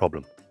growing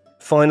problem.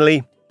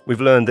 Finally,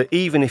 we've learned that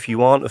even if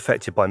you aren't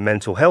affected by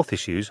mental health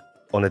issues,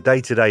 on a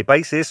day-to-day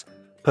basis,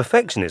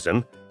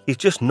 perfectionism is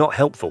just not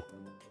helpful,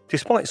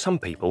 despite some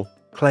people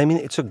claiming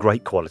it's a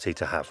great quality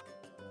to have.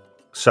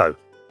 So,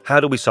 how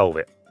do we solve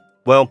it?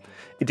 Well,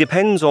 it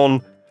depends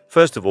on,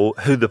 first of all,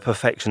 who the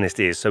perfectionist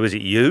is. So is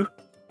it you,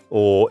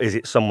 or is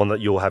it someone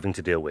that you're having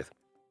to deal with?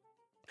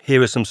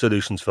 Here are some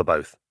solutions for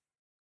both.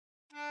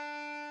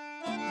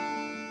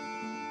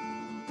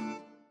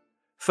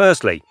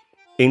 Firstly,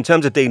 in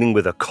terms of dealing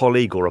with a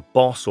colleague or a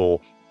boss or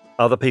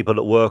other people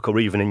at work or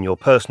even in your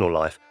personal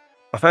life,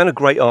 I found a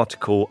great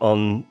article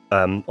on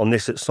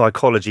this at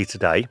Psychology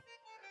Today.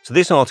 So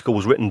this article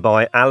was written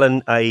by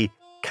Alan A.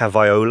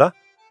 Caviola,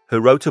 who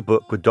wrote a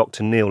book with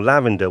Dr. Neil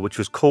Lavender, which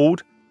was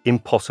called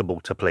Impossible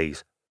to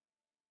Please.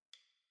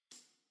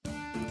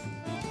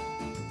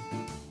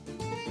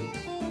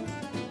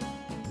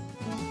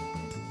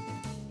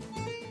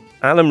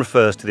 Alan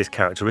refers to this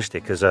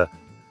characteristic as an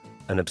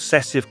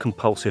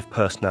obsessive-compulsive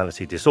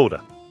personality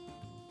disorder.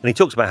 And he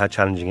talks about how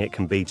challenging it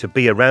can be to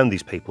be around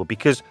these people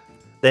because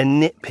they're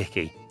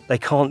nitpicky, they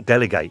can't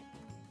delegate,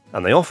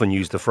 and they often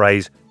use the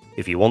phrase,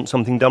 if you want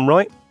something done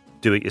right,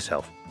 do it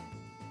yourself.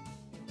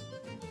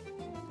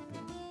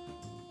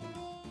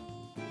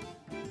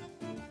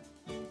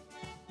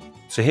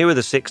 So here are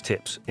the 6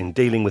 tips in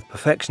dealing with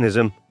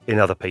perfectionism in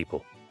other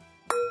people.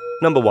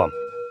 Number 1,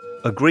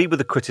 agree with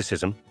the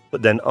criticism,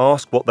 but then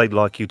ask what they'd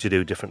like you to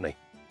do differently.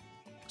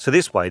 So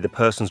this way, the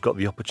person's got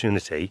the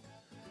opportunity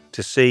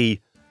to see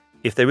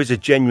if there is a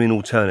genuine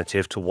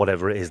alternative to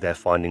whatever it is they're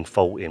finding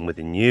fault in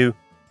within you,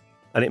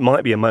 and it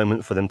might be a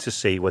moment for them to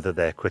see whether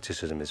their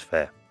criticism is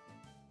fair.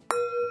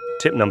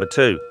 Tip number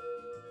 2,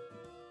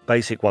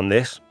 basic one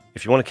this,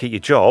 if you want to keep your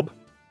job,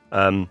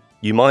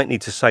 you might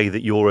need to say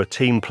that you're a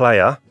team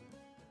player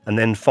and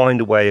then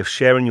find a way of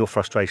sharing your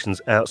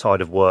frustrations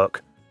outside of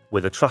work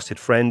with a trusted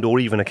friend or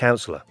even a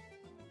counsellor.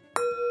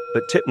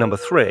 But tip number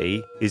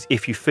 3 is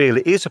if you feel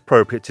it is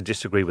appropriate to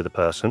disagree with a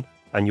person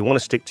and you want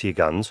to stick to your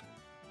guns,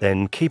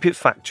 then keep it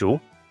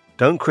factual,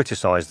 don't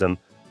criticise them,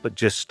 but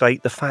just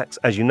state the facts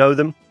as you know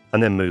them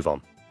and then move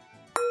on.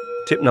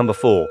 Tip number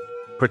 4,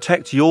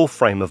 protect your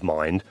frame of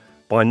mind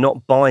by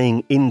not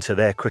buying into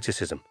their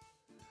criticism.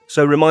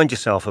 So remind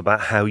yourself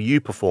about how you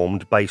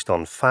performed based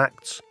on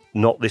facts,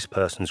 not this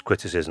person's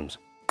criticisms.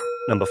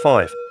 Number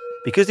 5,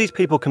 because these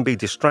people can be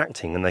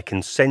distracting and they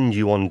can send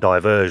you on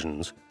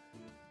diversions,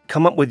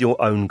 come up with your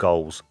own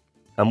goals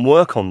and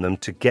work on them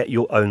to get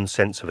your own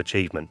sense of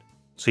achievement,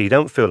 so you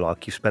don't feel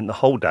like you've spent the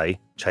whole day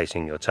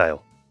chasing your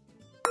tail.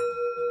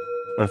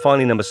 And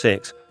finally, number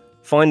 6,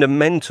 find a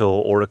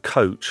mentor or a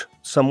coach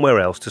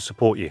somewhere else to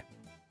support you.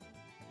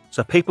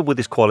 So people with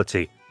this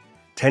quality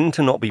tend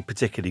to not be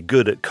particularly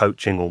good at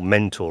coaching or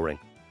mentoring,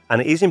 and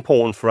it is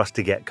important for us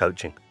to get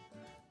coaching.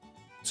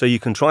 So you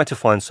can try to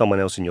find someone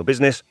else in your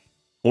business,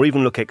 or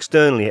even look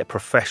externally at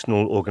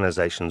professional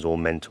organisations or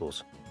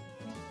mentors.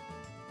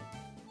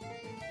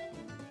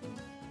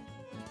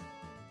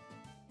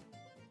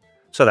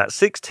 So that's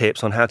 6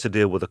 tips on how to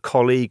deal with a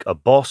colleague, a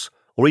boss,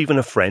 or even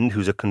a friend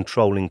who's a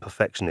controlling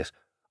perfectionist.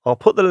 I'll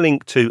put the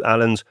link to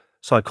Alan's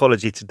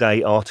Psychology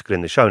Today article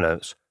in the show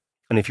notes.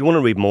 And if you want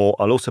to read more,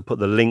 I'll also put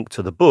the link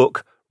to the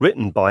book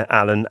written by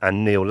Alan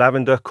and Neil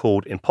Lavender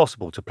called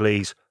Impossible to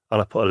Please,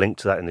 and I'll put a link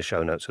to that in the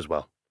show notes as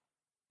well.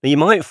 Now, you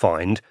might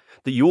find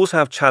that you also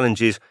have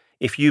challenges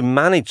if you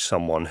manage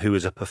someone who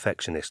is a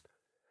perfectionist.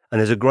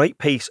 And there's a great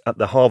piece at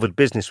the Harvard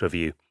Business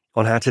Review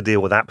on how to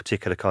deal with that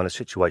particular kind of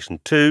situation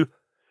too.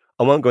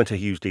 I won't go into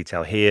huge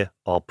detail here.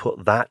 I'll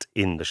put that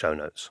in the show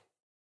notes.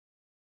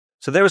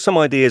 So there are some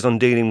ideas on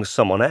dealing with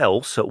someone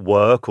else at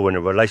work or in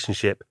a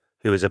relationship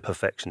who is a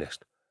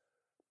perfectionist.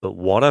 But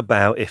what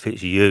about if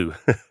it's you?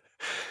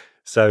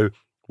 So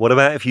what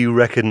about if you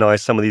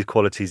recognize some of these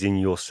qualities in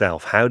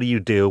yourself? How do you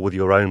deal with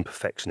your own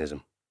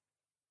perfectionism?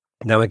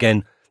 Now,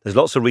 again, there's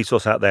lots of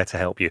resource out there to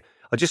help you.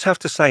 I just have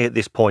to say at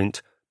this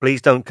point,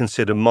 please don't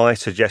consider my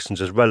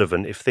suggestions as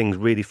relevant. If things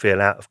really feel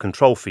out of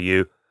control for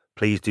you,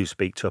 please do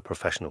speak to a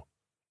professional.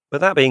 But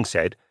that being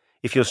said,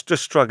 if you're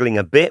just struggling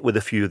a bit with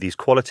a few of these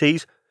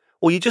qualities,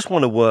 or you just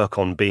want to work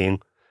on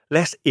being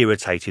less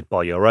irritated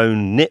by your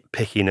own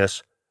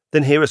nitpickiness,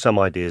 then here are some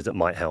ideas that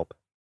might help.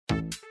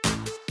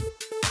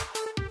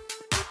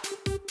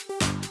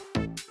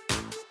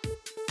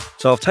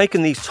 So I've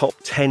taken these top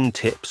 10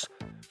 tips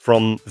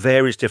from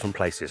various different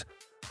places.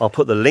 I'll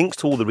put the links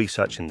to all the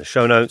research in the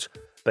show notes,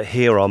 but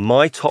here are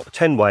my top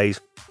 10 ways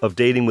of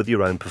dealing with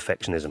your own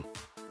perfectionism.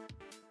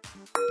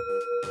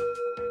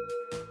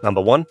 Number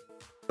 1,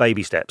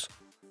 baby steps.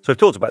 So I've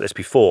talked about this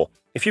before.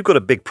 If you've got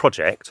a big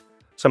project,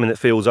 something that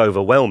feels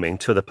overwhelming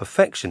to the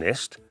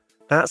perfectionist,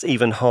 that's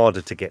even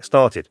harder to get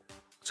started.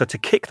 So to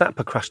kick that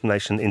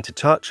procrastination into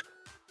touch,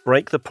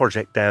 break the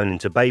project down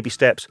into baby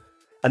steps,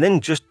 and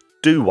then just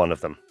do one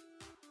of them.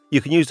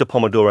 You can use the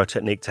Pomodoro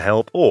technique to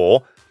help,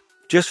 or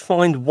just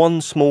find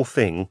one small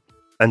thing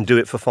and do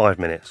it for 5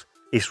 minutes.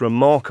 It's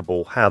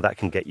remarkable how that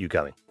can get you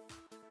going.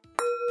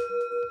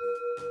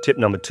 Tip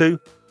number 2,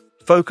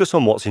 focus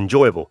on what's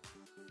enjoyable.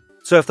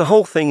 So if the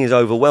whole thing is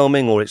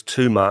overwhelming or it's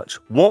too much,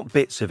 what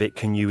bits of it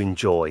can you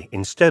enjoy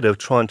instead of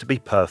trying to be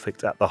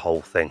perfect at the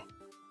whole thing?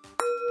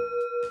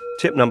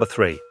 Tip number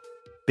 3,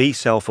 be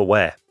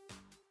self-aware.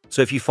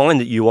 So if you find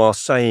that you are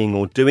saying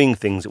or doing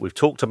things that we've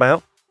talked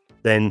about,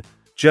 then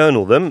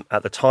journal them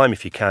at the time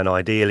if you can,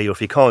 ideally, or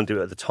if you can't do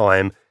it at the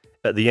time,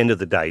 at the end of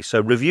the day. So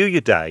review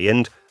your day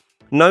and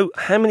note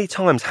how many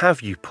times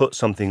have you put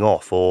something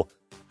off or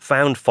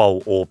found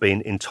fault or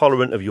been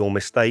intolerant of your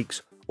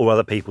mistakes or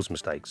other people's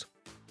mistakes.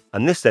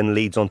 And this then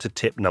leads on to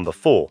tip number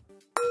 4,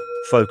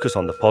 focus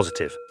on the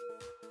positive.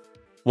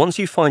 Once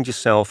you find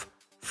yourself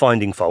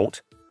finding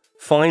fault,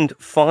 find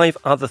 5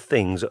 other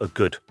things that are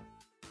good.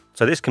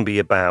 So this can be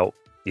about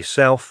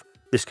yourself,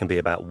 this can be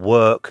about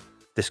work,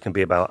 this can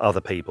be about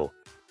other people.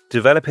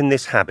 Developing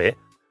this habit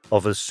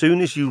of as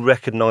soon as you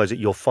recognize that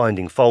you're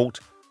finding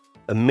fault,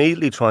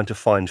 immediately trying to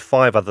find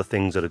 5 other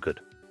things that are good.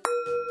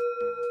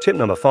 Tip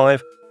number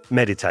 5,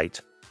 meditate.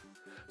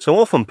 So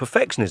often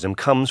perfectionism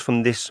comes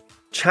from this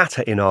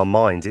chatter in our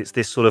minds. It's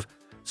this sort of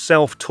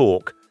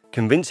self-talk,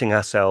 convincing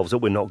ourselves that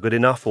we're not good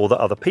enough or that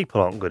other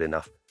people aren't good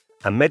enough.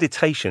 And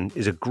meditation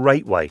is a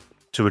great way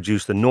to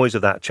reduce the noise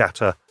of that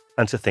chatter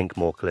and to think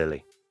more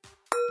clearly.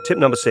 Tip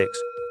number 6,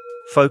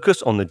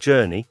 focus on the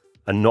journey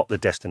and not the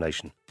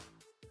destination.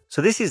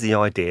 So this is the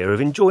idea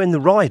of enjoying the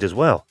ride as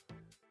well.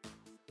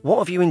 What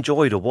have you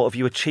enjoyed or what have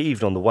you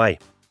achieved on the way?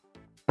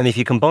 And if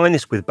you combine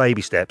this with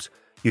baby steps,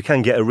 you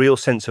can get a real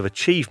sense of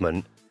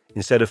achievement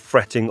instead of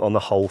fretting on the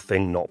whole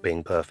thing not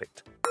being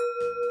perfect.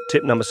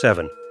 Tip number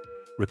 7,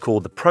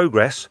 record the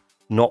progress,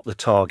 not the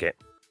target.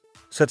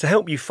 So to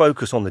help you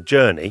focus on the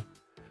journey,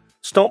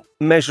 stop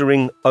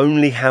measuring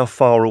only how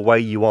far away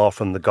you are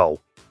from the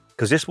goal,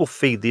 because this will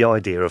feed the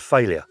idea of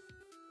failure.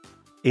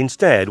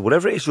 Instead,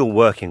 whatever it is you're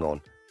working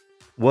on,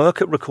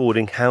 work at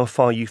recording how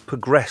far you've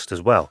progressed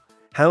as well.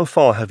 How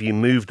far have you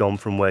moved on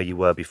from where you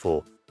were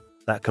before?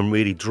 That can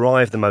really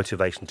drive the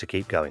motivation to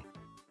keep going.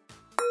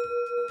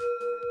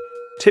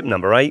 Tip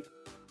number 8,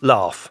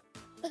 laugh.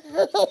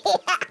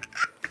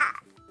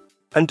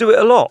 And do it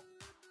a lot.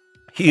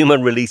 Humour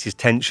releases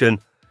tension,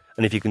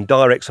 and if you can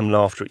direct some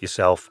laughter at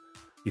yourself,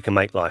 you can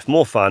make life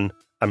more fun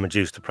and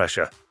reduce the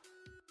pressure.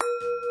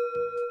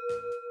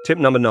 Tip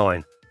number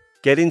 9,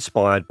 get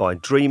inspired by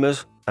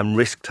dreamers and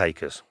risk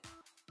takers.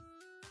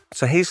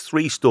 So here's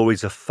 3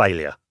 stories of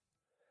failure.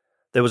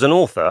 There was an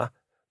author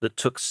that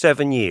took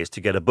 7 years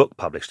to get a book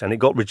published, and it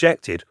got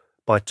rejected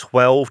by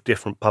 12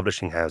 different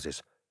publishing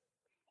houses.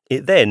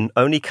 It then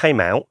only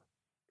came out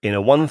in a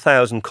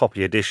 1,000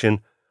 copy edition,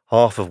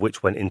 half of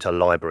which went into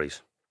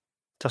libraries.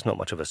 That's not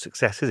much of a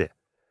success, is it?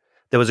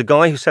 There was a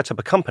guy who set up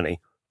a company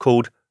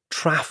called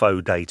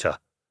Trafo Data,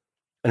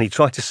 and he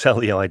tried to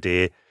sell the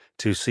idea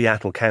to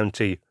Seattle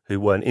County who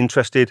weren't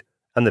interested,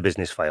 and the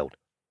business failed.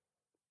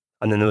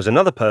 And then there was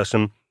another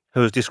person who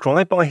was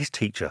described by his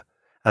teacher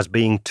as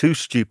being too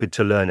stupid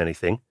to learn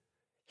anything.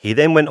 He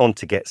then went on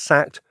to get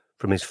sacked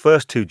from his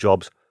first 2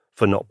 jobs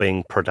for not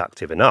being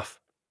productive enough.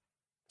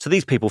 So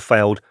these people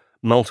failed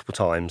multiple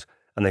times,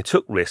 and they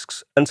took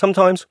risks, and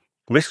sometimes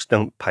risks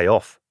don't pay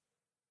off.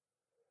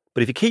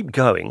 But if you keep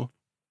going,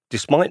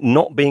 despite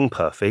not being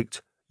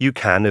perfect, you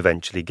can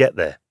eventually get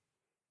there.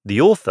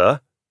 The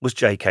author was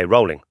J.K.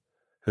 Rowling,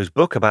 whose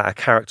book about a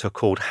character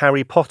called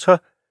Harry Potter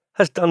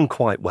has done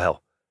quite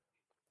well.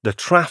 The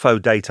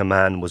Trafo data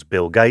man was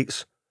Bill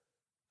Gates,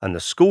 and the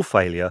school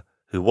failure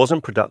who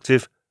wasn't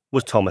productive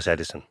was Thomas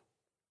Edison.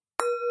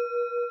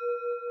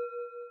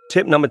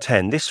 Tip number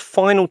 10. This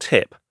final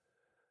tip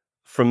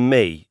from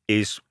me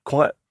is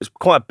quite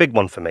a big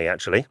one for me,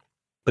 actually,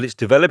 but it's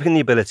developing the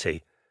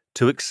ability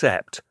to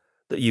accept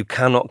that you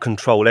cannot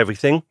control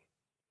everything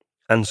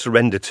and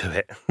surrender to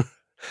it.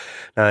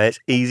 Now, it's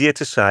easier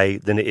to say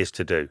than it is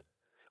to do.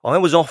 I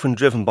was often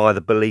driven by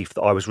the belief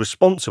that I was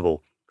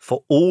responsible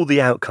for all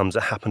the outcomes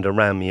that happened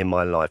around me in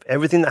my life.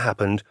 Everything that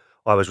happened,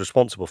 I was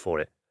responsible for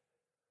it.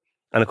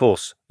 And of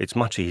course, it's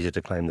much easier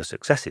to claim the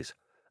successes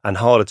and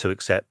harder to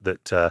accept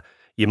that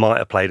you might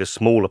have played a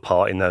smaller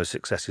part in those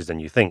successes than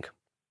you think.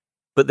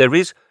 But there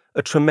is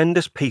a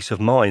tremendous peace of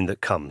mind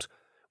that comes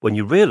when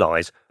you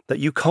realise that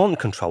you can't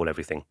control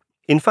everything.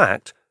 In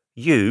fact,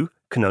 you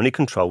can only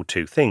control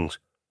two things: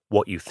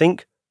 what you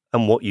think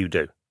and what you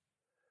do.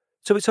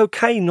 So it's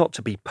okay not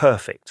to be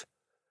perfect.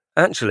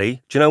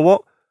 Actually, do you know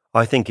what?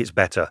 I think it's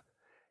better.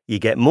 You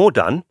get more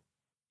done,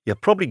 you're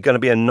probably going to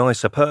be a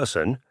nicer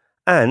person,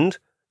 and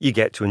you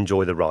get to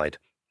enjoy the ride.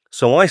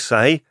 So I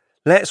say,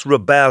 let's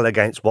rebel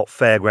against what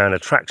fairground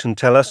attraction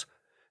tell us.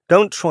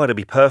 Don't try to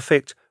be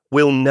perfect.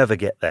 We'll never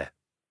get there.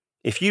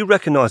 If you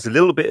recognise a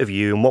little bit of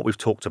you and what we've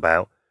talked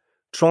about,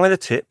 try the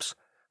tips,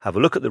 have a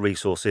look at the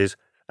resources,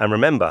 and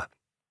remember,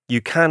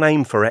 you can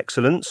aim for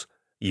excellence,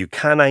 you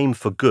can aim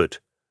for good,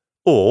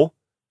 or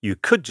you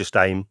could just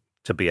aim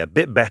to be a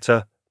bit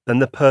better than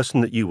the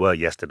person that you were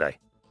yesterday.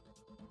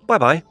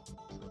 Bye-bye.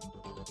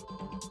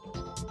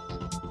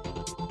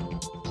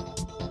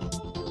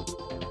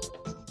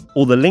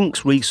 All the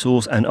links,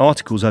 resource and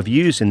articles I've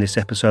used in this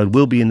episode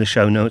will be in the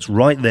show notes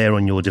right there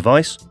on your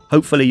device.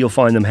 Hopefully you'll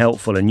find them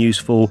helpful and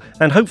useful,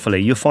 and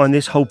hopefully you'll find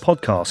this whole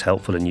podcast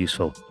helpful and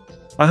useful.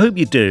 I hope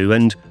you do,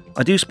 and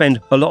I do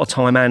spend a lot of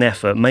time and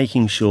effort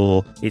making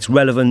sure it's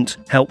relevant,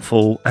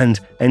 helpful and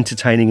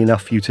entertaining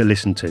enough for you to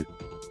listen to.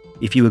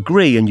 If you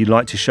agree and you'd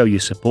like to show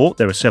your support,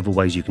 there are several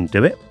ways you can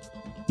do it.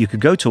 You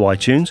could go to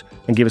iTunes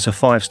and give us a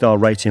 5-star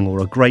rating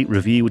or a great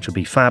review, which would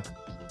be fab.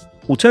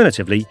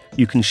 Alternatively,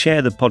 you can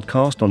share the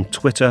podcast on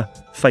Twitter,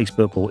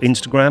 Facebook or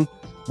Instagram.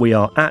 We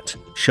are at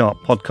Sharp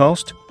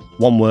Podcast,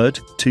 one word,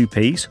 2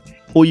 Ps,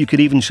 or you could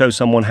even show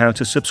someone how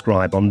to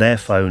subscribe on their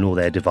phone or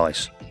their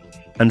device.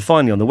 And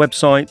finally, on the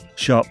website,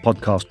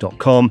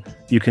 sharppodcast.com,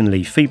 you can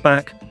leave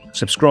feedback,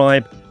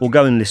 subscribe, or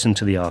go and listen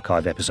to the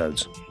archive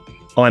episodes.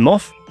 I'm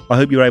off. I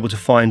hope you're able to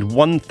find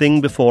one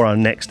thing before our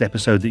next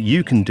episode that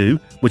you can do,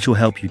 which will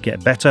help you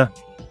get better.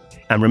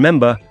 And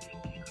remember,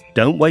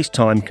 don't waste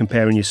time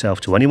comparing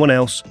yourself to anyone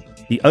else.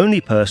 The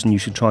only person you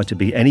should try to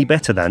be any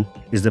better than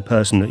is the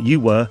person that you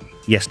were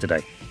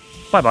yesterday.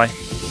 Bye-bye.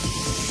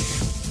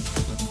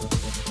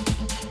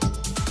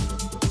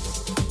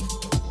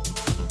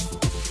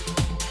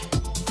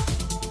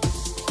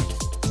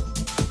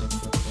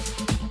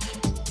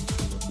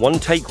 One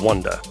take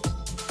wonder.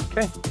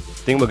 Okay,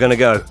 think we're going to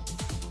go.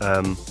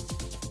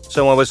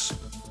 So I was,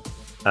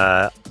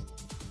 and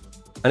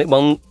it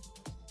won't,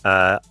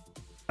 but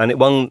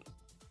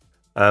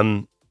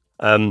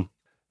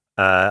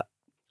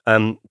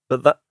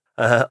that,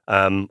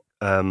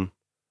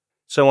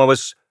 so I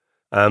was,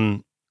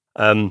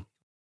 well,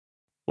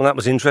 that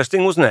was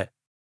interesting, wasn't it?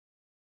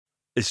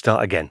 Let's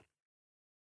start again.